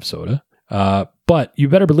a lot of soda. But you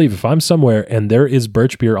better believe if I'm somewhere and there is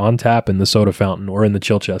Birch beer on tap in the soda fountain or in the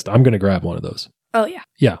chill chest, I'm going to grab one of those. Oh, yeah.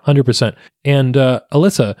 Yeah, 100%. And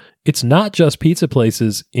Alyssa, it's not just pizza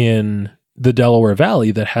places in the Delaware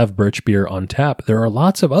Valley that have Birch beer on tap. There are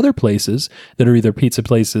lots of other places that are either pizza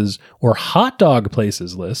places or hot dog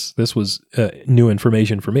places, Liz. This was new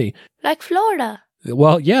information for me. Like Florida.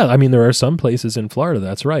 Well, yeah, I mean, there are some places in Florida,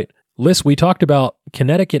 that's right. Liz, we talked about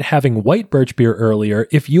Connecticut having white birch beer earlier.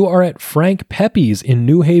 If you are at Frank Pepe's in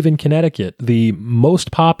New Haven, Connecticut, the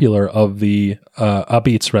most popular of the Up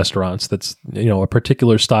Eats restaurants, that's, a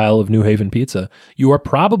particular style of New Haven pizza, you are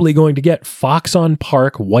probably going to get Fox on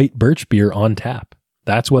Park white birch beer on tap.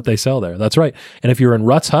 That's what they sell there. That's right. And if you're in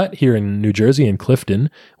Rutt's Hut here in New Jersey, in Clifton,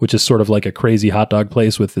 which is sort of like a crazy hot dog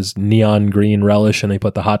place with this neon green relish, and they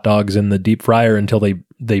put the hot dogs in the deep fryer until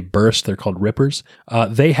they burst. They're called rippers.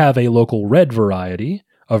 They have a local red variety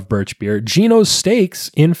of birch beer. Gino's Steaks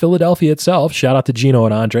in Philadelphia itself, shout out to Gino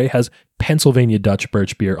and Andre, has Pennsylvania Dutch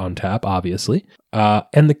birch beer on tap, obviously.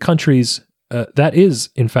 And the country's, that is,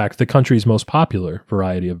 in fact, the country's most popular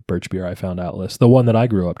variety of birch beer, I found out, Liz. The one that I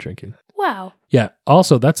grew up drinking. Wow. Yeah.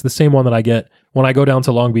 Also, that's the same one that I get when I go down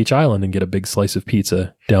to Long Beach Island and get a big slice of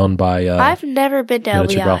pizza down by I've never been to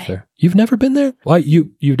LBI. There. You've never been there? Well,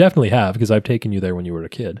 you definitely have, because I've taken you there when you were a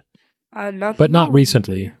kid. But not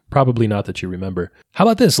recently. Probably not that you remember. How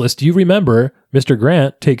about this, Liz? Do you remember Mr.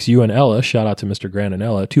 Grant takes you and Ella, shout out to Mr. Grant and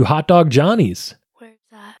Ella, to Hot Dog Johnny's? Where's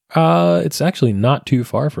that? It's actually not too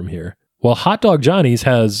far from here. Well, Hot Dog Johnny's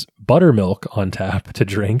has buttermilk on tap to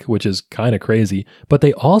drink, which is kind of crazy, but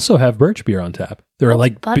they also have birch beer on tap.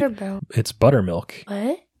 Buttermilk? It's buttermilk.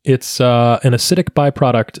 What? It's an acidic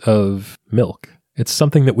byproduct of milk. It's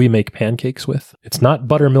something that we make pancakes with. It's not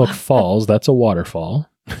Buttermilk Falls. That's a waterfall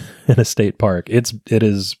in a state park. It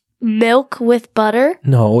is milk with butter?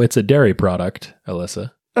 No, it's a dairy product,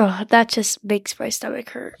 Alyssa. Oh, that just makes my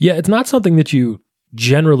stomach hurt. Yeah, it's not something that you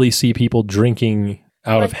generally see people drinking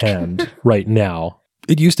out of hand right now.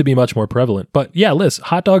 It used to be much more prevalent. But yeah, Liz,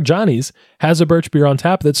 Hot Dog Johnny's has a birch beer on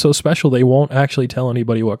tap that's so special they won't actually tell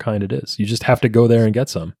anybody what kind it is. You just have to go there and get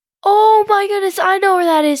some. Oh my goodness, I know where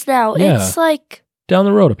that is now. Yeah. It's like... down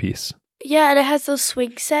the road a piece. Yeah, and it has those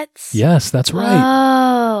swing sets. Yes, that's right.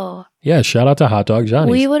 Oh. Yeah, shout out to Hot Dog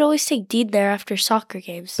Johnny's. We would always take Dean there after soccer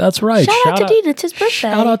games. That's right. Shout out to Dean, it's his birthday.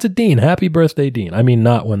 Shout out to Dean. Happy birthday, Dean. I mean,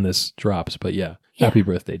 not when this drops, but yeah. Happy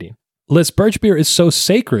birthday, Dean. Liz, birch beer is so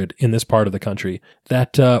sacred in this part of the country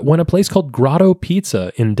that when a place called Grotto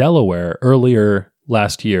Pizza in Delaware earlier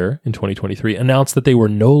last year in 2023 announced that they were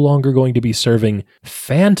no longer going to be serving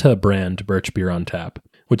Fanta brand birch beer on tap,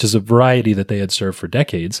 which is a variety that they had served for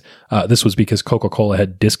decades. This was because Coca-Cola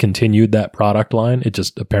had discontinued that product line. It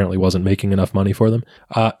just apparently wasn't making enough money for them.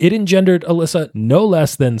 It engendered, Alyssa, no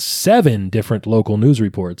less than 7 different local news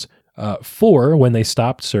reports. 4 when they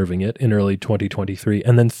stopped serving it in early 2023,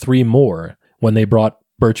 and then 3 more when they brought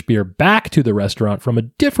birch beer back to the restaurant from a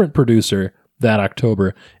different producer that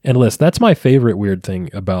October. And Liz, that's my favorite weird thing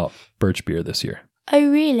about birch beer this year. Oh,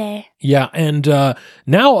 really? Yeah, and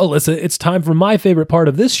now, Alyssa, it's time for my favorite part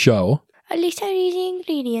of this show. Alyssa reads the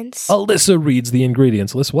ingredients. Alyssa reads the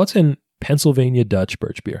ingredients. Alyssa, what's in Pennsylvania Dutch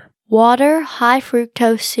birch beer? Water, high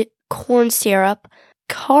fructose corn syrup,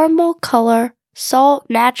 caramel color, salt,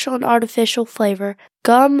 natural and artificial flavor,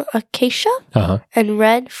 gum acacia, and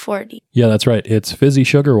red 40. Yeah, that's right. It's fizzy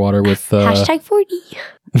sugar water with... hashtag 40.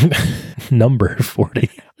 Number 40.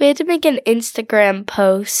 We had to make an Instagram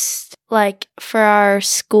post, like, for our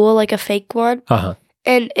school, like a fake one.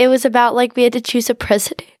 And it was about, like, we had to choose a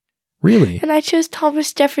president. Really? And I chose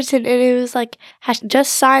Thomas Jefferson, and it was like,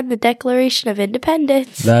 just sign the Declaration of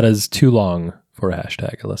Independence. That is too long for a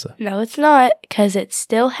hashtag, Alyssa. No, it's not, because it's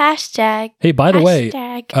still hashtag. Hey, by the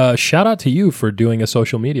hashtag. way, shout out to you for doing a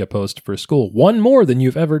social media post for school. One more than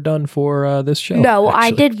you've ever done for this show. No, actually.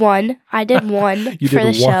 I did one for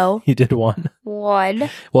the show. You did one? One.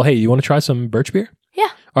 Well, hey, you want to try some birch beer? Yeah.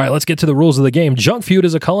 All right, let's get to the rules of the game. Junk Feud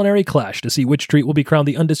is a culinary clash to see which treat will be crowned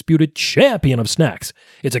the undisputed champion of snacks.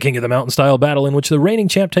 It's a King of the Mountain style battle in which the reigning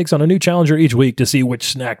champ takes on a new challenger each week to see which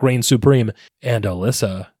snack reigns supreme. And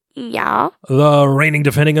Alyssa... yeah? The reigning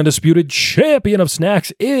defending undisputed champion of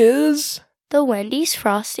snacks is... the Wendy's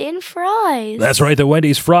Frosty and Fries. That's right, the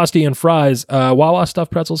Wendy's Frosty and Fries. Wawa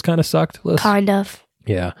stuffed pretzels kind of sucked, Liz. Kind of.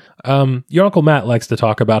 Yeah. Your Uncle Matt likes to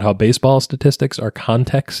talk about how baseball statistics are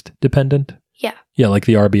context dependent. Yeah. Yeah, like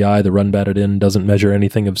the RBI, the run batted in, doesn't measure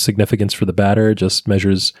anything of significance for the batter, just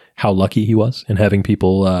measures how lucky he was in having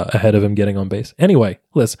people ahead of him getting on base. Anyway,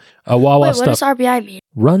 Liz, Wawa stuff. What does RBI mean?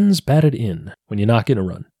 Runs batted in, when you knock in a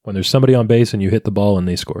run. When there's somebody on base and you hit the ball and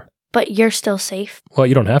they score. But you're still safe. Well,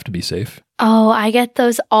 you don't have to be safe. Oh, I get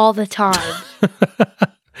those all the time.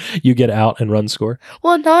 You get out and run score?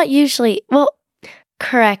 Well, not usually. Well,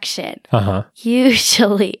 correction. Uh-huh.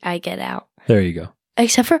 Usually I get out. There you go.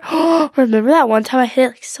 Except for, remember that one time I hit it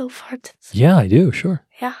like so far? Yeah, I do. Sure.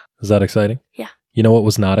 Yeah. Is that exciting? Yeah. You know what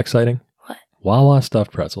was not exciting? What? Wawa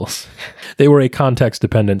stuffed pretzels. They were a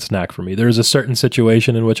context-dependent snack for me. There is a certain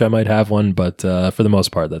situation in which I might have one, but for the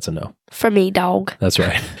most part, that's a no. For me, dog. That's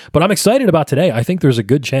right. But I'm excited about today. I think there's a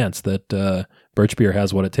good chance that Birch Beer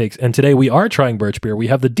has what it takes. And today we are trying Birch Beer. We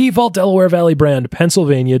have the default Delaware Valley brand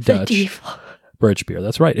Pennsylvania Dutch. The default. Birch Beer.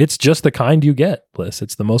 That's right. It's just the kind you get, Liz.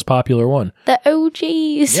 It's the most popular one. The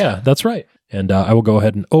OGs. Yeah, that's right. And I will go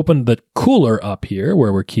ahead and open the cooler up here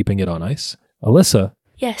where we're keeping it on ice. Alyssa.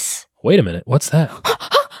 Yes. Wait a minute. What's that? Oh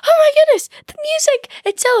my goodness. The music.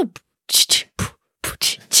 It's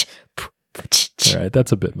All right.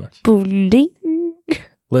 That's a bit much. boom ding.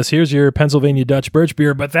 Liz, here's your Pennsylvania Dutch Birch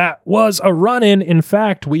Beer, but that was a run-in. In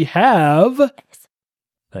fact, we have...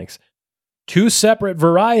 Thanks. 2 separate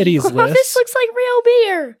varieties, Liz. This looks like real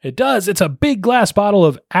beer. It does. It's a big glass bottle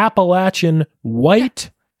of Appalachian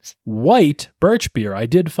white birch beer. I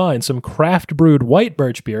did find some craft brewed white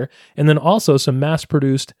birch beer and then also some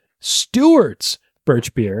mass-produced Stewart's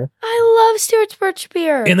birch beer. I love Stewart's birch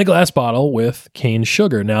beer. In the glass bottle with cane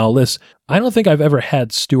sugar. Now, Liz, I don't think I've ever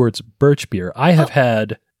had Stewart's birch beer. I have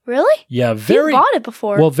had... Really? Yeah, You bought it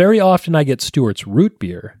before. Well, very often I get Stewart's root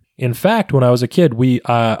beer. In fact, when I was a kid,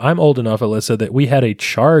 I'm old enough, Alyssa, that we had a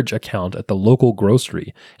charge account at the local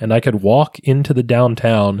grocery, and I could walk into the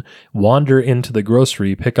downtown, wander into the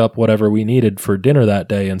grocery, pick up whatever we needed for dinner that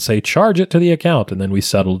day, and say, charge it to the account, and then we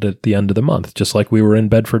settled it at the end of the month, just like we were in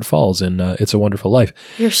Bedford Falls in It's a Wonderful Life.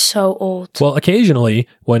 You're so old. Well, occasionally,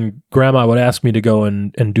 when Grandma would ask me to go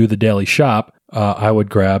and do the daily shop, I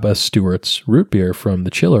would grab a Stewart's root beer from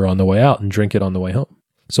the chiller on the way out and drink it on the way home.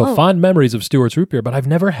 So fond memories of Stewart's root beer, but I've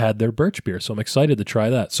never had their birch beer, so I'm excited to try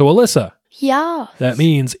that. So Alyssa. Yeah. That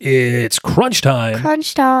means it's crunch time.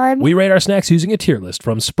 Crunch time. We rate our snacks using a tier list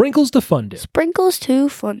from sprinkles to fun dip. Sprinkles to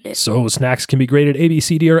fun dip. So snacks can be graded A, B,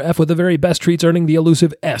 C, D, or F, with the very best treats earning the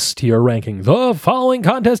elusive S tier ranking. The following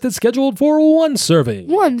contest is scheduled for 1 serving.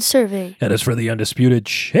 1 serving. And as for the undisputed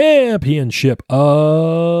championship of...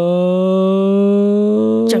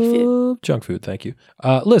 Junk food. Junk food, thank you.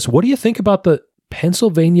 Liz, what do you think about the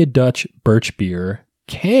Pennsylvania Dutch birch beer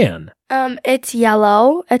can? It's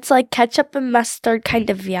yellow. It's like ketchup and mustard kind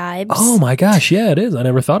of vibes. Oh my gosh, yeah, it is. I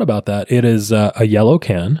never thought about that. It is a yellow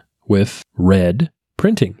can with red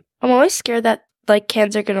printing. I'm always scared that like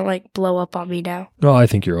cans are gonna like blow up on me now. Oh, I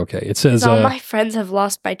think you're okay. It says all my friends have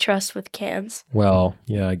lost my trust with cans. Well,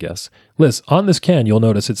 yeah, I guess. Liz, on this can, you'll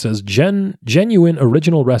notice it says genuine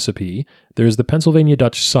original recipe. There's the Pennsylvania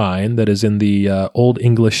Dutch sign that is in the Old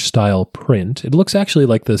English style print. It looks actually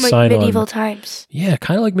like the sign medieval times. Yeah,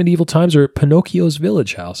 kind of like medieval times or Pinocchio's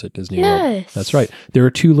Village House at Disney World. Yes. That's right. There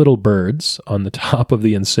are 2 little birds on the top of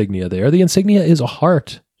the insignia there. The insignia is a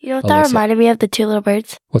heart. You know what that reminded me of, the 2 little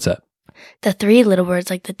birds? What's that? The 3 little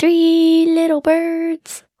birds, like the 3 little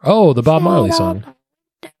birds. Oh, the Bob Marley song.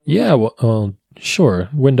 Yeah, well, sure.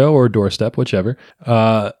 Window or doorstep, whichever.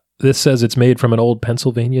 This says it's made from an old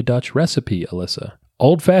Pennsylvania Dutch recipe, Alyssa.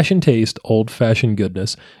 Old-fashioned taste, old-fashioned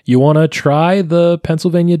goodness. You want to try the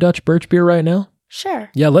Pennsylvania Dutch birch beer right now?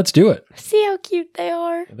 Sure. Yeah, let's do it. See how cute they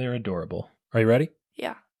are. They're adorable. Are you ready?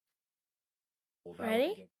 Yeah.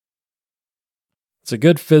 Ready? It's a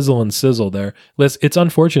good fizzle and sizzle there. Liz, it's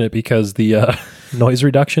unfortunate because the noise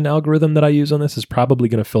reduction algorithm that I use on this is probably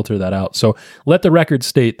going to filter that out. So let the record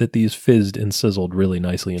state that these fizzed and sizzled really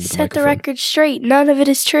nicely into the microphone. Set the record straight. None of it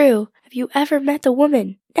is true. Have you ever met a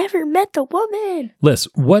woman? Never met a woman. Liz,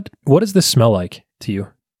 what does this smell like to you?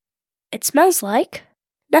 It smells like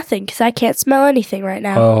nothing, because I can't smell anything right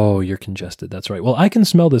now. Oh, you're congested. That's right. Well, I can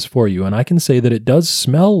smell this for you, and I can say that it does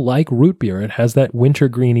smell like root beer. It has that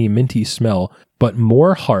wintergreeny, minty smell, but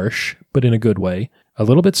more harsh, but in a good way. A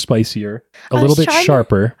little bit spicier, a little bit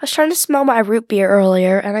sharper. I was trying to smell my root beer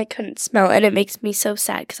earlier, and I couldn't smell it, and it makes me so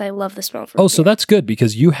sad, because I love the smell of root beer. So that's good,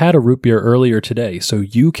 because you had a root beer earlier today, so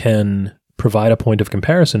you can provide a point of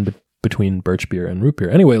comparison between birch beer and root beer.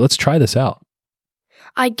 Anyway, let's try this out.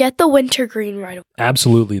 I get the wintergreen right away.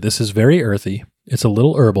 Absolutely. This is very earthy. It's a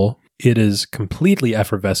little herbal. It is completely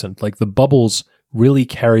effervescent. Like the bubbles really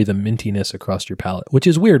carry the mintiness across your palate, which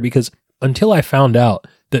is weird because until I found out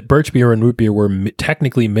that birch beer and root beer were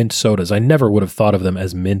technically mint sodas, I never would have thought of them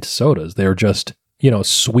as mint sodas. They're just,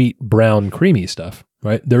 sweet, brown, creamy stuff,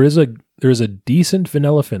 right? There is a decent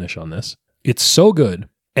vanilla finish on this. It's so good,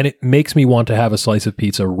 and it makes me want to have a slice of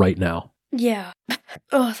pizza right now. Yeah.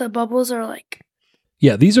 Oh, the bubbles are like...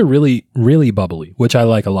 Yeah, these are really, really bubbly, which I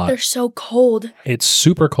like a lot. They're so cold. It's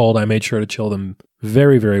super cold. I made sure to chill them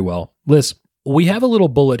very, very well. Liz, we have a little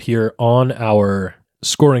bullet here on our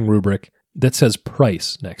scoring rubric that says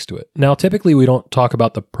price next to it. Now, typically we don't talk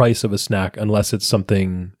about the price of a snack unless it's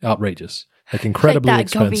something outrageous, like incredibly like that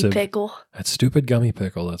expensive. Gummy pickle. That stupid gummy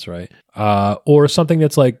pickle, that's right. Or something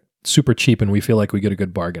that's like super cheap and we feel like we get a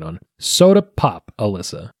good bargain on. Soda pop,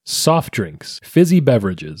 Alyssa. Soft drinks, fizzy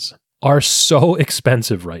beverages are so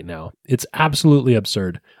expensive right now. It's absolutely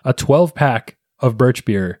absurd. A 12-pack of Birch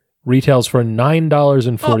beer retails for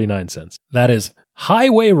 $9.49. That is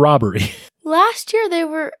highway robbery. Last year they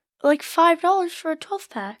were like $5 for a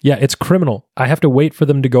 12-pack. Yeah, it's criminal. I have to wait for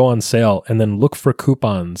them to go on sale and then look for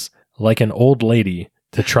coupons like an old lady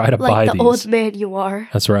to try to buy Like these. the old man you are.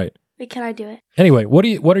 That's right. Wait, can I do it? Anyway, what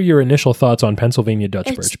are your initial thoughts on Pennsylvania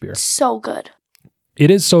Dutch Birch beer? It's so good. It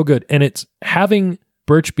is so good, and it's having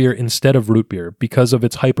Birch beer instead of root beer because of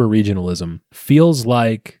its hyper-regionalism feels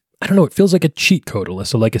like, I don't know, it feels like a cheat code,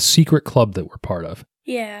 Alyssa, like a secret club that we're part of.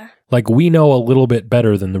 Yeah. Like we know a little bit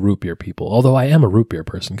better than the root beer people, although I am a root beer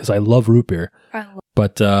person because I love root beer.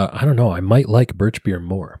 But I don't know, I might like Birch beer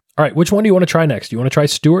more. All right, which one do you want to try next? Do you want to try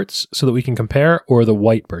Stewart's so that we can compare, or the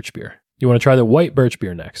white Birch beer? You want to try the white Birch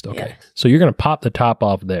beer next? Okay. Yeah. So you're going to pop the top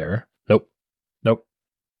off there. Nope.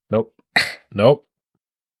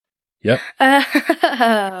 Yep.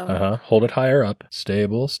 Hold it higher up.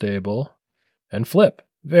 Stable. And flip.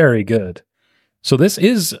 Very good. So this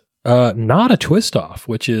is not a twist off,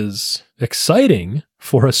 which is exciting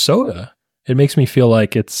for a soda. It makes me feel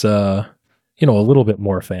like it's, a little bit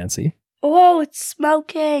more fancy. Oh, it's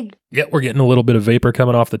smoking. Yeah, we're getting a little bit of vapor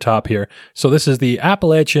coming off the top here. So this is the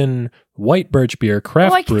Appalachian White Birch Beer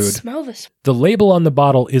Craft Brewed. I can smell this. The label on the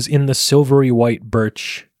bottle is in the silvery white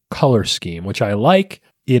birch color scheme, which I like.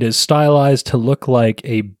 It is stylized to look like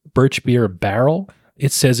a birch beer barrel.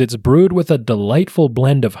 It says it's brewed with a delightful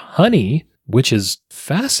blend of honey, which is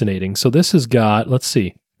fascinating. So this has got, let's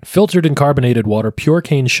see, filtered and carbonated water, pure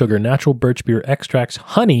cane sugar, natural birch beer extracts,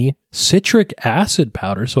 honey, citric acid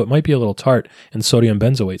powder, so it might be a little tart, and sodium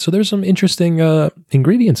benzoate. So there's some interesting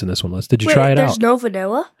ingredients in this one, Liz. Did you try it out? There's no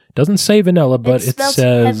vanilla? Doesn't say vanilla, but it smells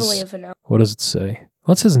says... heavily of vanilla. What does it say?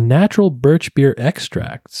 Well, it says natural birch beer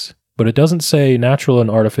extracts, but it doesn't say natural and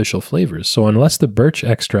artificial flavors. So unless the birch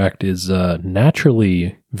extract is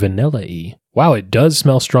naturally vanilla-y. Wow, it does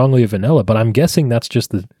smell strongly of vanilla, but I'm guessing that's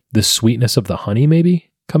just the sweetness of the honey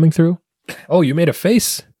maybe coming through. Oh, you made a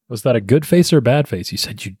face. Was that a good face or a bad face? You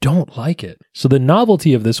said you don't like it. So the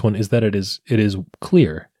novelty of this one is that it is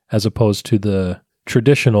clear as opposed to the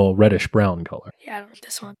traditional reddish brown color. Yeah, I don't like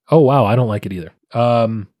this one. Oh, wow, I don't like it either.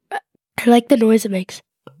 I like the noise it makes.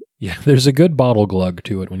 Yeah, there's a good bottle glug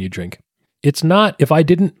to it when you drink. It's not, if I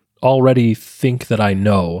didn't already think that I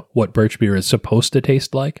know what birch beer is supposed to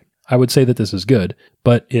taste like, I would say that this is good,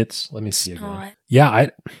 but it's, let me see again. Not. Yeah,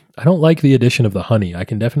 I don't like the addition of the honey. I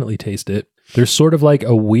can definitely taste it. There's sort of like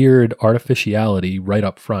a weird artificiality right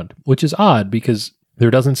up front, which is odd because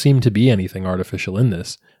there doesn't seem to be anything artificial in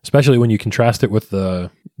this, especially when you contrast it with the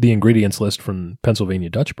ingredients list from Pennsylvania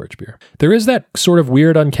Dutch Birch beer. There is that sort of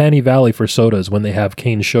weird uncanny valley for sodas when they have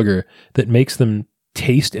cane sugar that makes them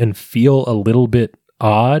taste and feel a little bit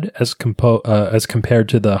odd as compared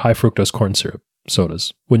to the high fructose corn syrup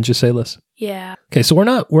sodas. Wouldn't you say, Liz? Yeah. Okay, so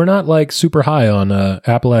we're not like super high on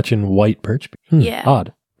Appalachian White Birch beer. Yeah.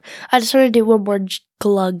 Odd. I just want to do one more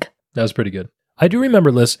glug. That was pretty good. I do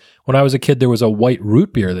remember, Liz, when I was a kid, there was a white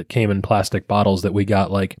root beer that came in plastic bottles that we got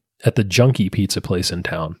like at the Junkie Pizza place in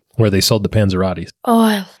town where they sold the Panzerottis.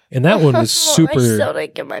 Oh, and that one was super... I still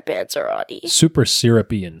didn't get my Panzerotti. Super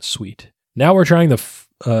syrupy and sweet. Now we're trying the,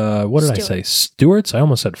 what did I say? Stewart's? I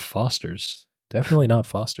almost said Foster's. Definitely not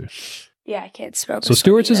Foster's. Yeah, I can't smell this. So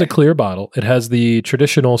Stewart's is a clear bottle. It has the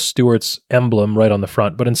traditional Stewart's emblem right on the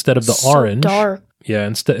front, but instead of the orange... dark. Yeah,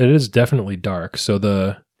 instead it is definitely dark. So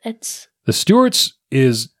the Stewart's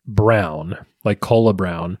is brown, like cola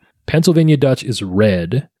brown. Pennsylvania Dutch is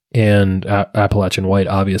red, and Appalachian White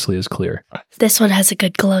obviously is clear. This one has a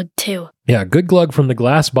good glug too. Yeah, good glug from the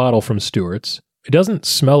glass bottle from Stewart's. It doesn't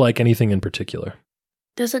smell like anything in particular.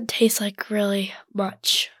 Doesn't taste like really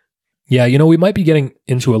much. Yeah, we might be getting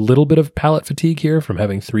into a little bit of palate fatigue here from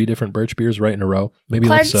having 3 different birch beers right in a row. Maybe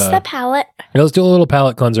Cleanse the palate. Let's do a little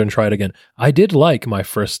palate cleanser and try it again. I did like my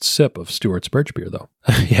first sip of Stewart's birch beer, though.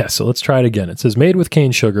 Yeah, so let's try it again. It says made with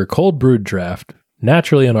cane sugar, cold brewed draft,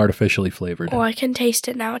 naturally and artificially flavored. Oh, I can taste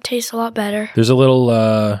it now. It tastes a lot better. There's a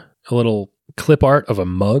little clip art of a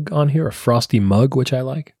mug on here, a frosty mug, which I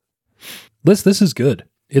like. This is good.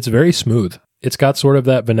 It's very smooth. It's got sort of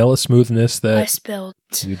that vanilla smoothness that I spilled.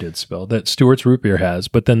 You did spill that Stewart's root beer has,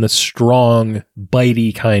 but then the strong,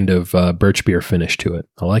 bitey kind of birch beer finish to it.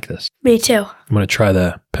 I like this. Me too. I'm going to try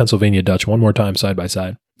the Pennsylvania Dutch one more time side by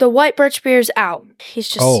side. The white birch beer's out. He's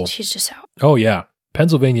just out. Oh yeah.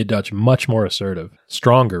 Pennsylvania Dutch, much more assertive.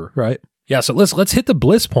 Stronger, right? Yeah, so let's hit the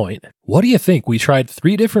bliss point. What do you think? We tried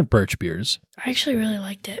 3 different birch beers. I actually really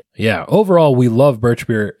liked it. Yeah, overall, we love birch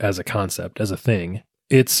beer as a concept, as a thing.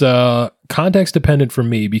 It's context dependent for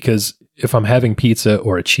me because if I'm having pizza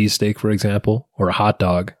or a cheesesteak, for example, or a hot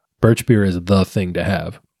dog, birch beer is the thing to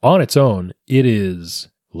have. On its own, it is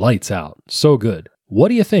lights out. So good. What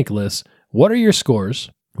do you think, Liz? What are your scores?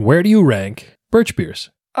 Where do you rank birch beers?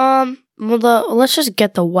 Well, let's just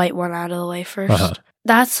get the white one out of the way first. Uh-huh.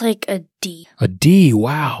 That's like a D. A D,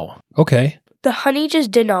 wow. Okay. The honey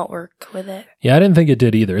just did not work with it. Yeah, I didn't think it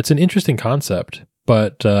did either. It's an interesting concept.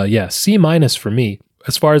 But yeah, C- for me.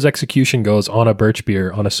 As far as execution goes on a birch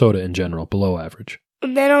beer, on a soda in general, below average.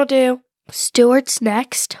 And then I'll do Stewart's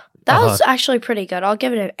next. That was actually pretty good. I'll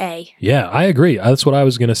give it an A. Yeah, I agree. That's what I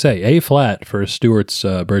was going to say. A flat for Stewart's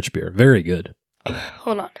birch beer. Very good.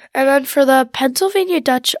 Hold on. And then for the Pennsylvania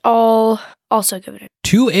Dutch, I'll also give it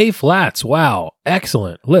 2 A flats. Wow.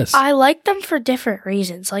 Excellent. Liz. I like them for different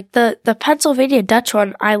reasons. Like the Pennsylvania Dutch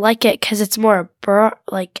one, I like it because it's more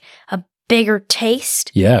like a bigger taste.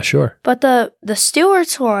 Yeah, sure. But the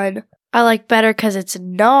Stewart's one, I like better because it's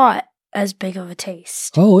not as big of a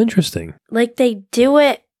taste. Oh, interesting. Like they do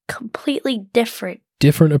it completely different.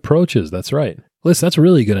 Different approaches. That's right. Liz, that's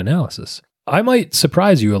really good analysis. I might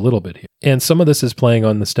surprise you a little bit here. And some of this is playing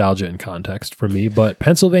on nostalgia and context for me, but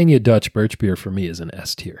Pennsylvania Dutch birch beer for me is an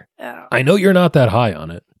S tier. Oh. I know you're not that high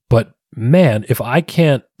on it, but man, if I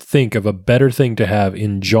can't think of a better thing to have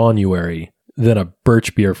in Jawnuary than a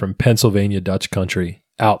birch beer from Pennsylvania Dutch country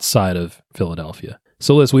outside of Philadelphia.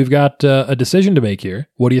 So Liz, we've got a decision to make here.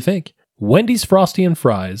 What do you think? Wendy's Frosty and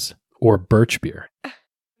Fries or birch beer?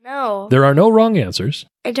 No. There are no wrong answers.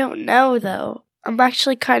 I don't know though. I'm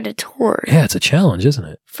actually kind of torn. Yeah, it's a challenge, isn't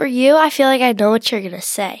it? For you, I feel like I know what you're going to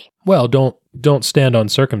say. Well, don't stand on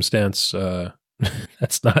circumstance.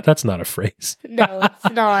 That's not a phrase. No,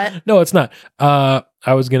 it's not. No, it's not.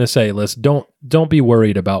 I was going to say, Liz, don't be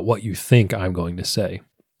worried about what you think I'm going to say.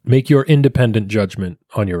 Make your independent judgment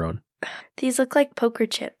on your own. These look like poker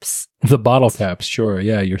chips. The bottle caps, sure.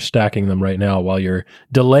 Yeah, you're stacking them right now while you're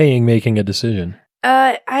delaying making a decision.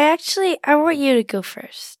 I want you to go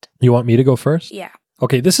first. You want me to go first? Yeah.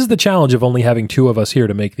 Okay, this is the challenge of only having 2 of us here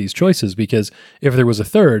to make these choices, because if there was a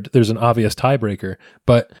third, there's an obvious tiebreaker.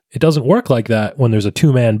 But it doesn't work like that when there's a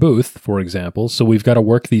 2-man booth, for example, so we've got to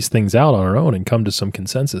work these things out on our own and come to some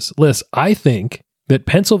consensus. Liz, I think that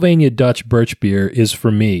Pennsylvania Dutch birch beer is,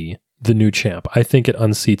 for me, the new champ. I think it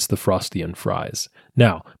unseats the Frosty and Fries.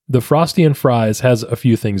 Now, the Frosty and Fries has a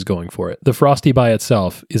few things going for it. The Frosty by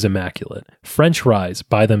itself is immaculate. French fries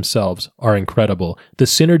by themselves are incredible. The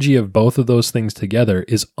synergy of both of those things together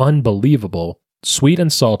is unbelievable. Sweet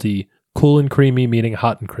and salty, cool and creamy, meaning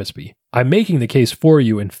hot and crispy. I'm making the case for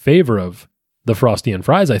you in favor of the Frosty and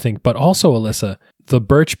Fries, I think, but also, Alyssa, the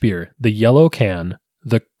birch beer, the yellow can,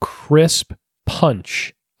 the crisp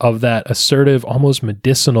punch of that assertive, almost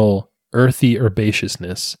medicinal, earthy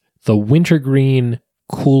herbaceousness, the wintergreen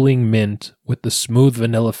cooling mint with the smooth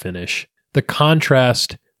vanilla finish, the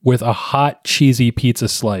contrast with a hot, cheesy pizza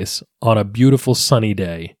slice on a beautiful sunny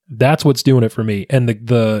day. That's what's doing it for me. And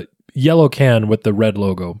the yellow can with the red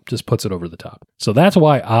logo just puts it over the top. So that's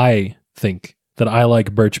why I think that I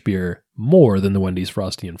like birch beer more than the Wendy's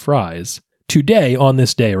Frosty and Fries today, on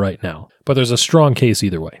this day right now. But there's a strong case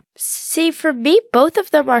either way. See, for me, both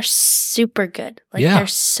of them are super good. They're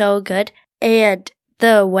so good. And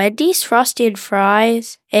the Wendy's Frosty and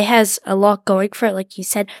Fries, it has a lot going for it, like you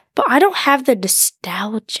said, but I don't have the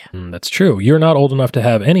nostalgia. That's true. You're not old enough to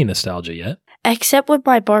have any nostalgia yet. Except with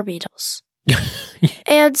my Barbie dolls.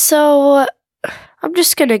 And so I'm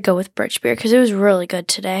just going to go with birch beer because it was really good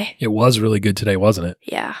today. It was really good today, wasn't it?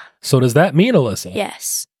 Yeah. So does that mean, Alyssa?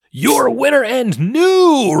 Yes. Your winner and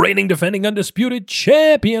new reigning defending undisputed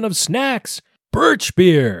champion of snacks, birch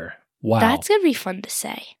beer. Wow. That's going to be fun to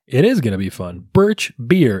say. It is going to be fun. Birch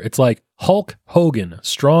beer. It's like Hulk Hogan.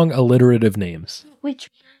 Strong alliterative names.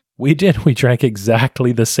 We did. We drank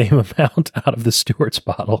exactly the same amount out of the Stewart's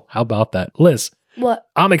bottle. How about that? Liz. What?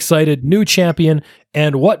 I'm excited. New champion.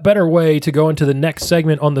 And what better way to go into the next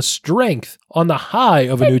segment on the strength, on the high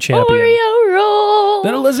of a new champion? Oreo roll.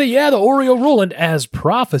 Then Alyssa, the Oreo roll. And as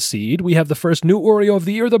prophesied, we have the first new Oreo of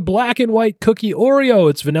the year, the black and white cookie Oreo.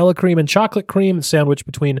 It's vanilla cream and chocolate cream sandwiched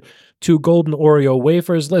between 2 golden Oreo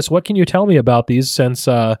wafers. Liz, what can you tell me about these since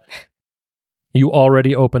You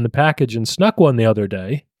already opened the package and snuck one the other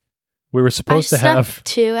day. We were supposed to have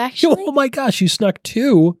 2, actually. Oh my gosh, you snuck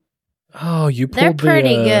 2. Oh, you pulled They're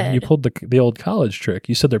pretty good. You pulled the old college trick.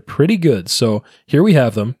 You said they're pretty good. So here we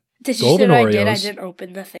have them. Did you Golden see what Oreos. I did? I didn't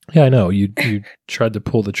open the thing. Yeah, I know. You tried to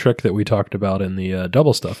pull the trick that we talked about in the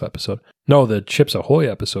Double Stuff episode. No, the Chips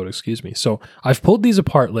Ahoy episode, excuse me. So I've pulled these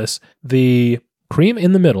apart, Liz. The cream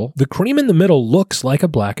in the middle looks like a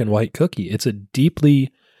black and white cookie. It's a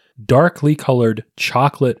darkly colored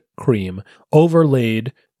chocolate cream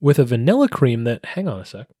overlaid with a vanilla cream that, hang on a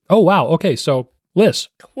sec. Oh, wow. Okay, so Liz.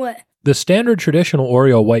 What? The standard traditional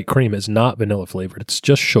Oreo white cream is not vanilla flavored. It's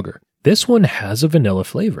just sugar. This one has a vanilla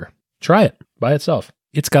flavor. Try it by itself.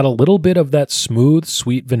 It's got a little bit of that smooth,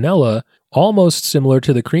 sweet vanilla, almost similar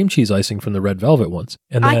to the cream cheese icing from the red velvet ones.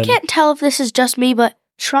 And then, I can't tell if this is just me, but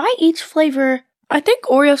try each flavor. I think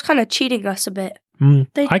Oreo's kind of cheating us a bit.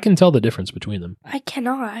 I can tell the difference between them. I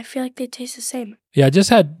cannot. I feel like they taste the same. Yeah, I just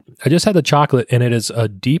had the chocolate, and it is a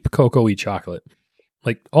deep cocoa-y chocolate.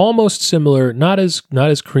 Like almost similar, not as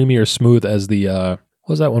creamy or smooth as the what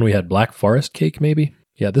was that one we had? Black Forest cake, maybe?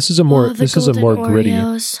 Yeah, this is a more gritty.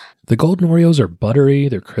 The golden Oreos are buttery,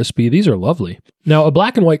 they're crispy. These are lovely. Now, a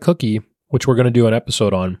black and white cookie, which we're going to do an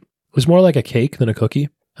episode on, is more like a cake than a cookie,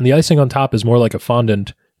 and the icing on top is more like a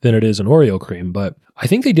fondant than it is an Oreo cream, but I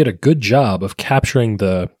think they did a good job of capturing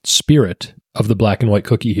the spirit of the black and white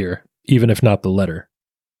cookie here, even if not the letter.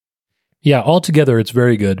 Yeah, altogether it's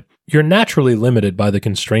very good. You're naturally limited by the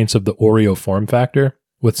constraints of the Oreo form factor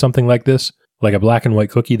with something like this, like a black and white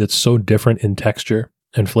cookie that's so different in texture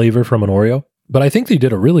and flavor from an Oreo. But I think they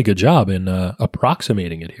did a really good job in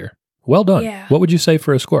approximating it here. Well done. Yeah. What would you say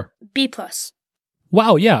for a score? B+.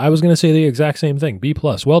 Wow, yeah, I was going to say the exact same thing. B+.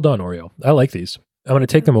 Well done, Oreo. I like these. I'm going to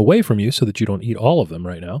take them away from you so that you don't eat all of them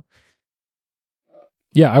right now.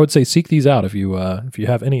 Yeah, I would say seek these out if you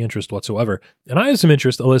have any interest whatsoever. And I have some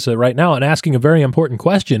interest, Alyssa, right now in asking a very important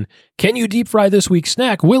question. Can you deep fry this week's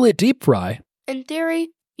snack? Will it deep fry? In theory,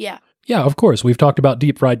 yeah. Yeah, of course. We've talked about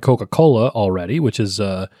deep fried Coca-Cola already, which is,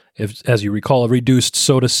 as you recall, a reduced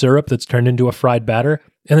soda syrup that's turned into a fried batter.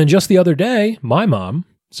 And then just the other day, my mom,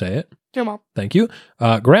 say it. Your mom. Thank you.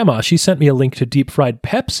 Grandma, she sent me a link to deep fried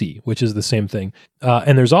Pepsi, which is the same thing.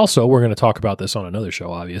 And there's also, we're going to talk about this on another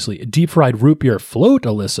show, obviously, deep fried root beer float,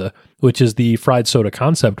 Alyssa, which is the fried soda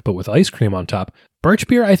concept, but with ice cream on top. Birch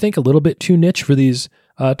beer, I think, a little bit too niche for these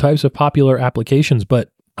types of popular applications, but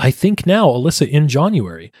I think now, Alyssa, in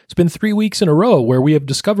Jawnuary, it's been 3 weeks in a row where we have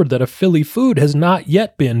discovered that a Philly food has not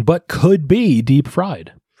yet been, but could be deep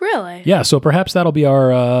fried. Really? Yeah, so perhaps that'll be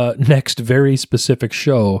our next very specific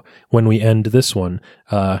show when we end this one.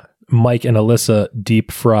 Mike and Alyssa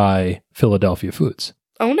deep fry Philadelphia foods.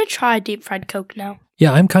 I want to try deep fried Coke now.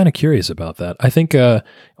 Yeah, I'm kind of curious about that. I think on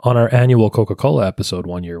our annual Coca-Cola episode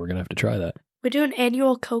one year, we're going to have to try that. We do an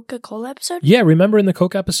annual Coca-Cola episode? Yeah, remember in the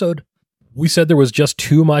Coke episode, we said there was just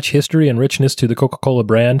too much history and richness to the Coca-Cola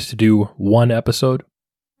brand to do one episode.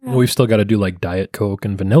 Yeah. We've still got to do like Diet Coke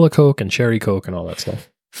and Vanilla Coke and Cherry Coke and all that stuff.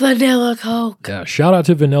 Vanilla Coke. Yeah, shout out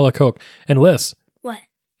to Vanilla Coke. And Liz. What?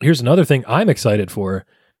 Here's another thing I'm excited for.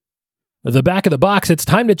 The Back of the Box. It's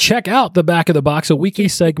time to check out The Back of the Box, a weekly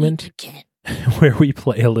segment where we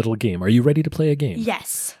play a little game. Are you ready to play a game?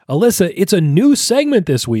 Yes. Alyssa, it's a new segment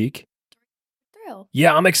this week. Thrill.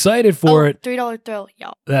 Yeah, I'm excited for it. $3 Thrill,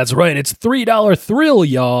 y'all. That's right. It's $3 Thrill,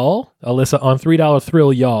 y'all. Alyssa, on $3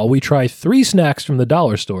 Thrill, y'all, we try 3 snacks from the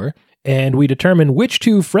dollar store. And we determine which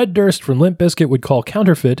 2 Fred Durst from Limp Bizkit would call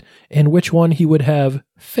counterfeit and which one he would have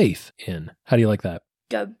faith in. How do you like that?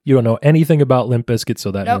 Good. You don't know anything about Limp Bizkit, so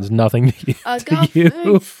that means nothing to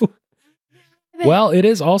you. Well, it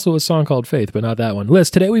is also a song called Faith, but not that one. Liz,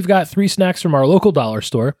 today we've got 3 snacks from our local dollar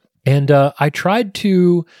store. And I tried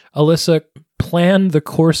to, Alyssa, plan the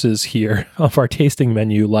courses here of our tasting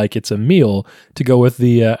menu like it's a meal to go with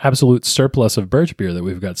the absolute surplus of Birch beer that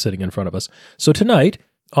we've got sitting in front of us. So tonight,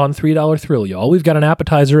 on $3 Thrill, y'all, we've got an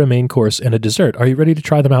appetizer, a main course, and a dessert. Are you ready to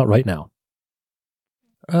try them out right now?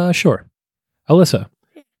 Sure. Alyssa,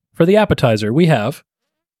 for the appetizer, we have,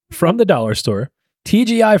 from the dollar store,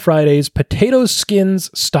 TGI Fridays Potato Skins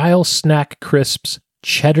Style Snack Crisps,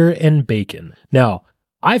 Cheddar and Bacon. Now,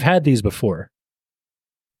 I've had these before,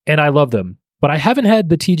 and I love them, but I haven't had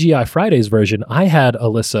the TGI Fridays version. I had,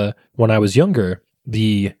 Alyssa, when I was younger,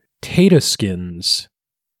 the Tater Skins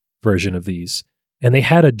version of these. And they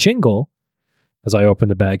had a jingle as I open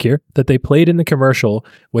the bag here, that they played in the commercial,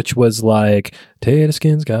 which was like, potato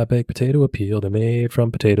skins got baked potato appeal. They're made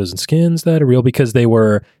from potatoes and skins that are real, because they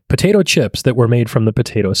were potato chips that were made from the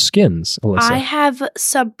potato skins, Alyssa. I have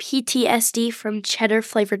some PTSD from cheddar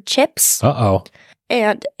flavored chips. Uh-oh.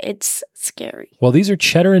 And it's scary. Well, these are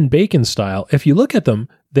cheddar and bacon style. If you look at them,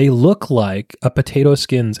 they look like a potato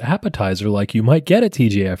skins appetizer like you might get at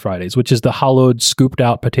TGI Fridays, which is the hollowed, scooped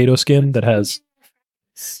out potato skin that has...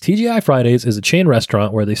 TGI Fridays is a chain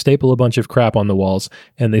restaurant where they staple a bunch of crap on the walls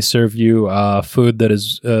and they serve you food that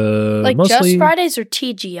is like mostly... Just Fridays or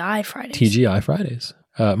TGI Fridays? TGI Fridays.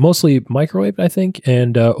 Mostly microwaved, I think,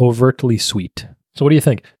 and overtly sweet. So what do you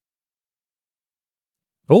think?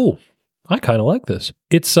 Oh, I kind of like this.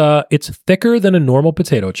 It's thicker than a normal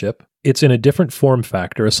potato chip. It's in a different form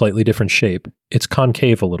factor, a slightly different shape. It's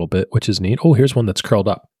concave a little bit, which is neat. Oh, here's one that's curled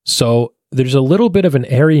up. So there's a little bit of an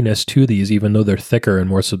airiness to these, even though they're thicker and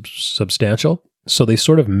more substantial. So they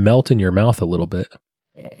sort of melt in your mouth a little bit.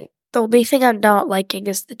 The only thing I'm not liking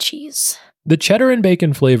is the cheese. The cheddar and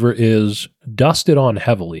bacon flavor is dusted on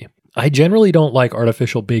heavily. I generally don't like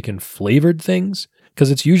artificial bacon flavored things because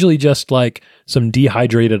it's usually just like some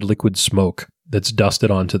dehydrated liquid smoke that's dusted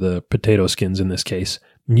onto the potato skins in this case.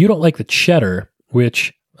 And you don't like the cheddar,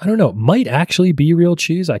 which, I don't know, might actually be real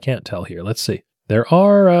cheese. I can't tell here. Let's see. There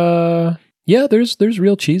are, there's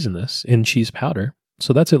real cheese in this, in cheese powder.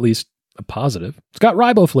 So that's at least a positive. It's got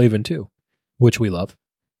riboflavin too, which we love.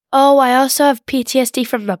 Oh, I also have PTSD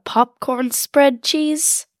from the popcorn spread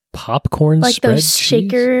cheese. Popcorn like spread those cheese?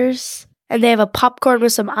 Shakers. And they have a popcorn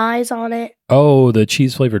with some eyes on it. Oh, the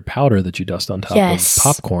cheese flavored powder that you dust on top of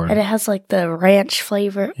popcorn. And it has like the ranch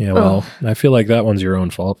flavor. Yeah, well, I feel like that one's your own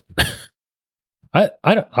fault. I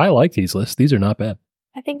like these lists. These are not bad.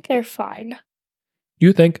 I think they're fine.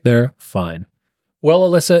 You think they're fine. Well,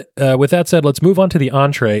 Alyssa, with that said, let's move on to the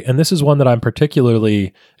entree. And this is one that I'm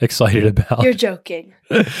particularly excited about. You're joking.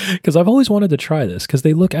 Because I've always wanted to try this because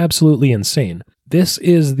they look absolutely insane. This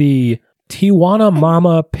is the Tijuana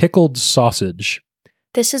Mama pickled sausage.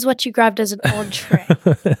 This is what you grabbed as an entree.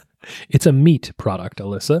 It's a meat product,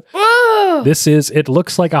 Alyssa. Whoa! It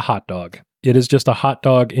looks like a hot dog. It is just a hot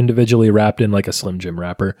dog individually wrapped in like a Slim Jim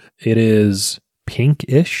wrapper. It is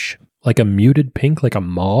pinkish, like a muted pink, like a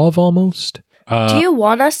mauve almost. Do you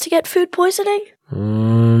want us to get food poisoning?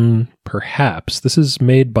 Perhaps. This is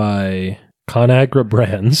made by ConAgra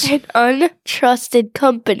Brands. An untrusted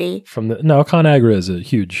company. ConAgra is a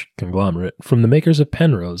huge conglomerate. From the makers of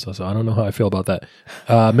Penrose. So I don't know how I feel about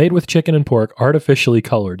that. Made with chicken and pork, artificially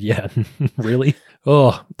colored. Yeah, really?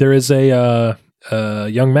 Oh, there is a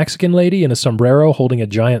young Mexican lady in a sombrero holding a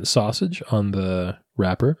giant sausage on the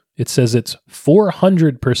wrapper. It says it's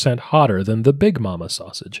 400% hotter than the Big Mama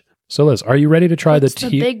sausage. So Liz, are you ready to try the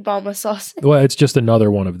Big Mama sausage? Well, it's just another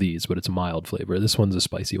one of these, but it's a mild flavor. This one's a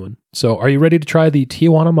spicy one. So are you ready to try the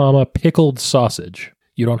Tijuana Mama pickled sausage?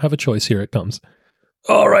 You don't have a choice. Here it comes.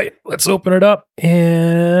 All right, let's open it up.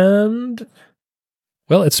 And,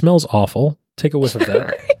 well, it smells awful. Take a whiff of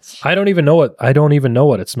that. I don't even know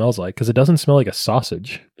what it smells like because it doesn't smell like a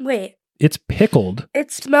sausage. Wait. It's pickled. It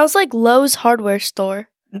smells like Lowe's hardware store.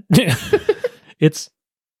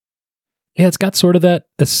 It's got sort of that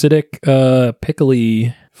acidic,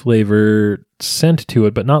 pickly flavor scent to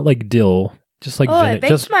it, but not like dill. Just like vinegar. It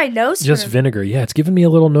makes my nose just hurt. Vinegar. Yeah, it's giving me a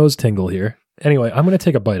little nose tingle here. Anyway, I'm going to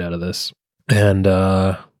take a bite out of this. And,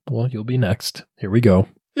 well, you'll be next. Here we go.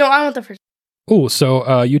 No, I want the first. Oh,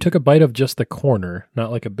 so you took a bite of just the corner,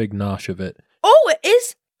 not like a big nosh of it. Oh, it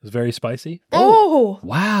is? It's very spicy? Oh.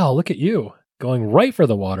 Wow, look at you. Going right for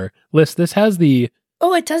the water. Liz, this has the...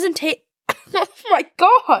 Oh, it doesn't taste... Oh my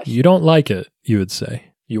gosh. You don't like it, you would say.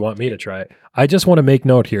 You want me to try it. I just want to make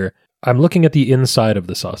note here. I'm looking at the inside of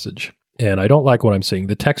the sausage, and I don't like what I'm seeing.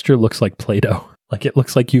 The texture looks like Play-Doh. Like it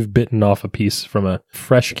looks like you've bitten off a piece from a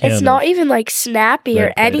fresh can. It's not even like snappy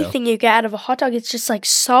or anything you get out of a hot dog. It's just like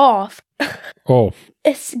soft. Oh.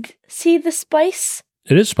 See the spice?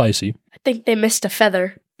 It is spicy. I think they missed a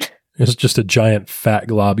feather. It's just a giant fat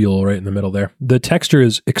globule right in the middle there. The texture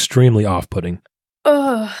is extremely off-putting.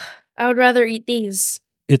 Ugh. I would rather eat these.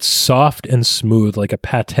 It's soft and smooth like a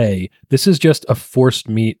pate. This is just a forced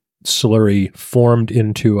meat slurry formed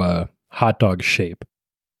into a hot dog shape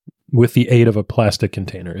with the aid of a plastic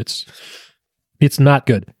container. It's not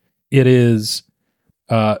good. It is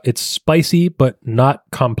it's spicy, but not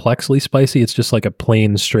complexly spicy. It's just like a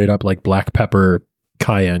plain straight up like black pepper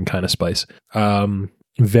cayenne kind of spice.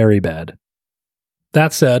 Very bad.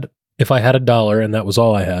 That said, if I had $1 and that was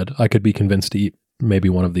all I had, I could be convinced to eat maybe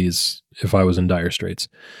one of these if I was in dire straits.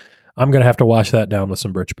 I'm going to have to wash that down with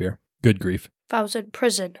some Birch beer. Good grief. If I was in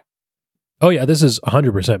prison. Oh, yeah, this is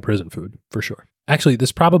 100% prison food, for sure. Actually,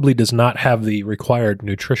 this probably does not have the required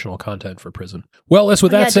nutritional content for prison. Well, with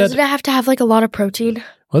that said... doesn't it have to have, like, a lot of protein?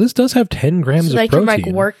 Well, this does have 10 grams of protein. So they can,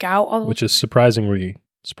 like, work out. Which is surprisingly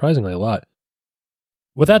a lot.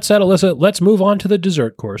 With that said, Alyssa, let's move on to the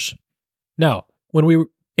dessert course. Now, when we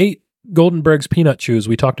ate Goldenberg's peanut chews,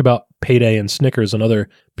 we talked about Payday and Snickers and other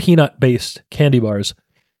peanut-based candy bars.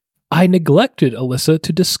 I neglected, Alyssa,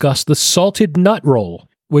 to discuss the salted nut roll,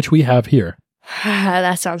 which we have here.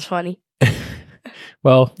 That sounds funny.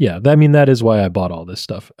 Well, yeah, that is why I bought all this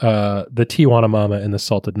stuff. The Tijuana Mama and the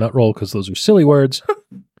salted nut roll, because those are silly words.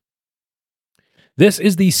 This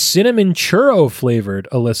is the cinnamon churro flavored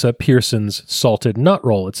Alyssa Pearson's salted nut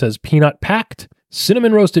roll. It says peanut packed.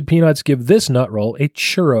 Cinnamon roasted peanuts give this nut roll a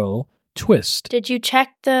churro twist. Did you check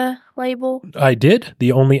the label? I did.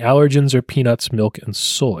 The only allergens are peanuts, milk, and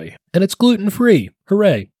soy. And it's gluten-free.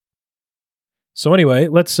 Hooray. So anyway,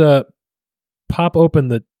 let's pop open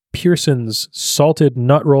the Pearson's salted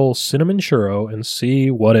nut roll cinnamon churro and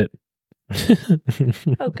see what it...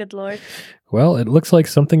 Oh, good Lord. Well, it looks like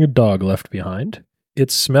something a dog left behind.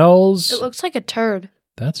 It smells... It looks like a turd.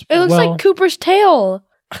 It looks like Cooper's tail.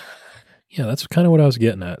 Yeah, that's kind of what I was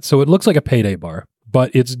getting at. So it looks like a Payday bar, but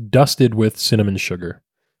it's dusted with cinnamon sugar.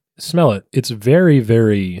 Smell it. It's very,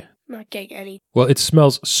 very... I'm not getting any. Well, it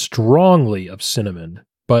smells strongly of cinnamon,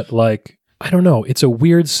 but like... I don't know. It's a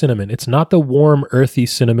weird cinnamon. It's not the warm, earthy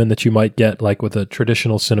cinnamon that you might get like with a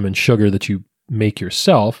traditional cinnamon sugar that you make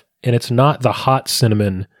yourself. And it's not the hot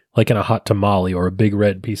cinnamon like in a hot tamale or a big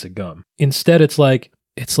red piece of gum. Instead, it's like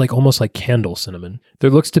almost like candle cinnamon. There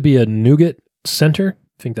looks to be a nougat center.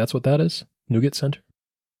 I think that's what that is. Nougat center.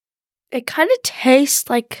 It kind of tastes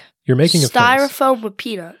like you're making styrofoam with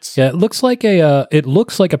peanuts. Yeah, it looks like a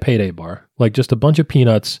Payday bar, like just a bunch of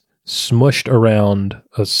peanuts smushed around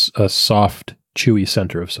a soft, chewy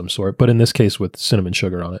center of some sort, but in this case with cinnamon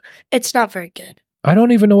sugar on it. It's not very good. I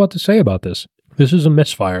don't even know what to say about this. This is a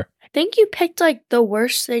misfire. I think you picked like the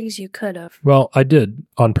worst things you could have. Well, I did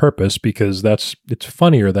on purpose because it's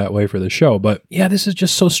funnier that way for the show, but yeah, this is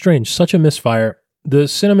just so strange. Such a misfire. The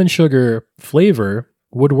cinnamon sugar flavor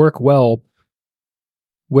would work well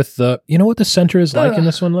with you know what the center is like in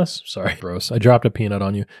this one, Liz? Sorry, gross. I dropped a peanut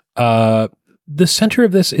on you. The center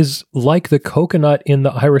of this is like the coconut in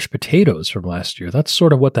the Irish potatoes from last year. That's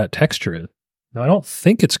sort of what that texture is. Now, I don't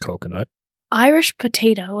think it's coconut. Irish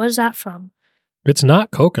potato? What is that from? It's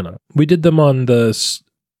not coconut. We did them on the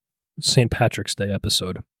St. Patrick's Day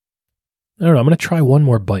episode. I don't know. I'm going to try one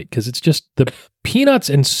more bite because it's just the peanuts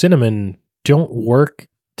and cinnamon don't work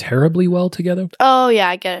terribly well together. Oh, yeah,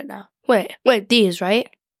 I get it now. Wait, these, right?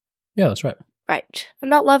 Yeah, that's right. Right. I'm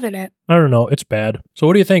not loving it. I don't know. It's bad. So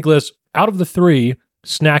what do you think, Liz? Out of the 3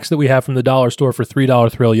 snacks that we have from the dollar store for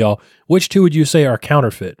 $3 thrill, y'all, which 2 would you say are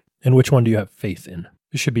counterfeit? And which one do you have faith in?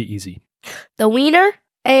 This should be easy. The wiener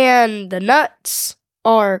and the nuts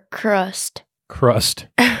are crust.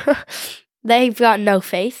 They've got no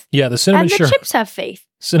faith. Yeah, the cinnamon and the chips have faith.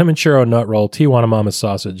 Cinnamon churro nut roll, Tijuana Mama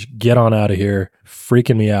sausage. Get on out of here.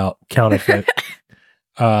 Freaking me out. Counterfeit.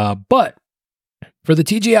 But for the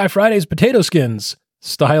TGI Fridays potato skins,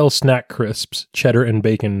 style snack crisps, cheddar and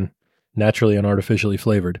bacon, naturally and artificially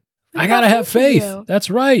flavored. I gotta have faith. That's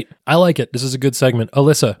right. I like it. This is a good segment.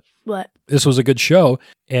 Alyssa. What? This was a good show,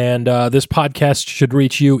 and this podcast should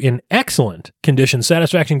reach you in excellent condition.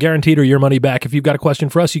 Satisfaction guaranteed or your money back. If you've got a question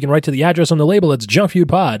for us, you can write to the address on the label. It's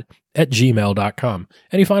junkfoodpod@gmail.com.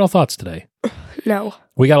 Any final thoughts today? No.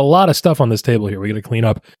 We got a lot of stuff on this table here we got to clean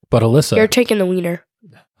up, but Alyssa... You're taking the wiener.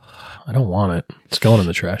 I don't want it. It's going in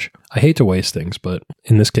the trash. I hate to waste things, but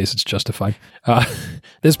in this case, it's justified.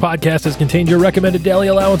 This podcast has contained your recommended daily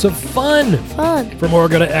allowance of fun. For more,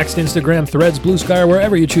 go to X, Instagram, Threads, Blue Sky, or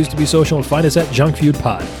wherever you choose to be social, and find us at Junk Food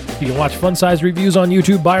Pod. You can watch fun-sized reviews on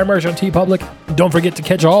YouTube, buy our merch on TeePublic. Don't forget to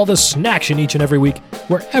catch all the snaction each and every week,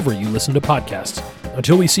 wherever you listen to podcasts.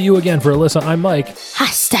 Until we see you again, for Alyssa, I'm Mike.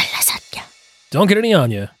 Hasta lasagna. Don't get any on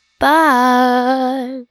you. Bye.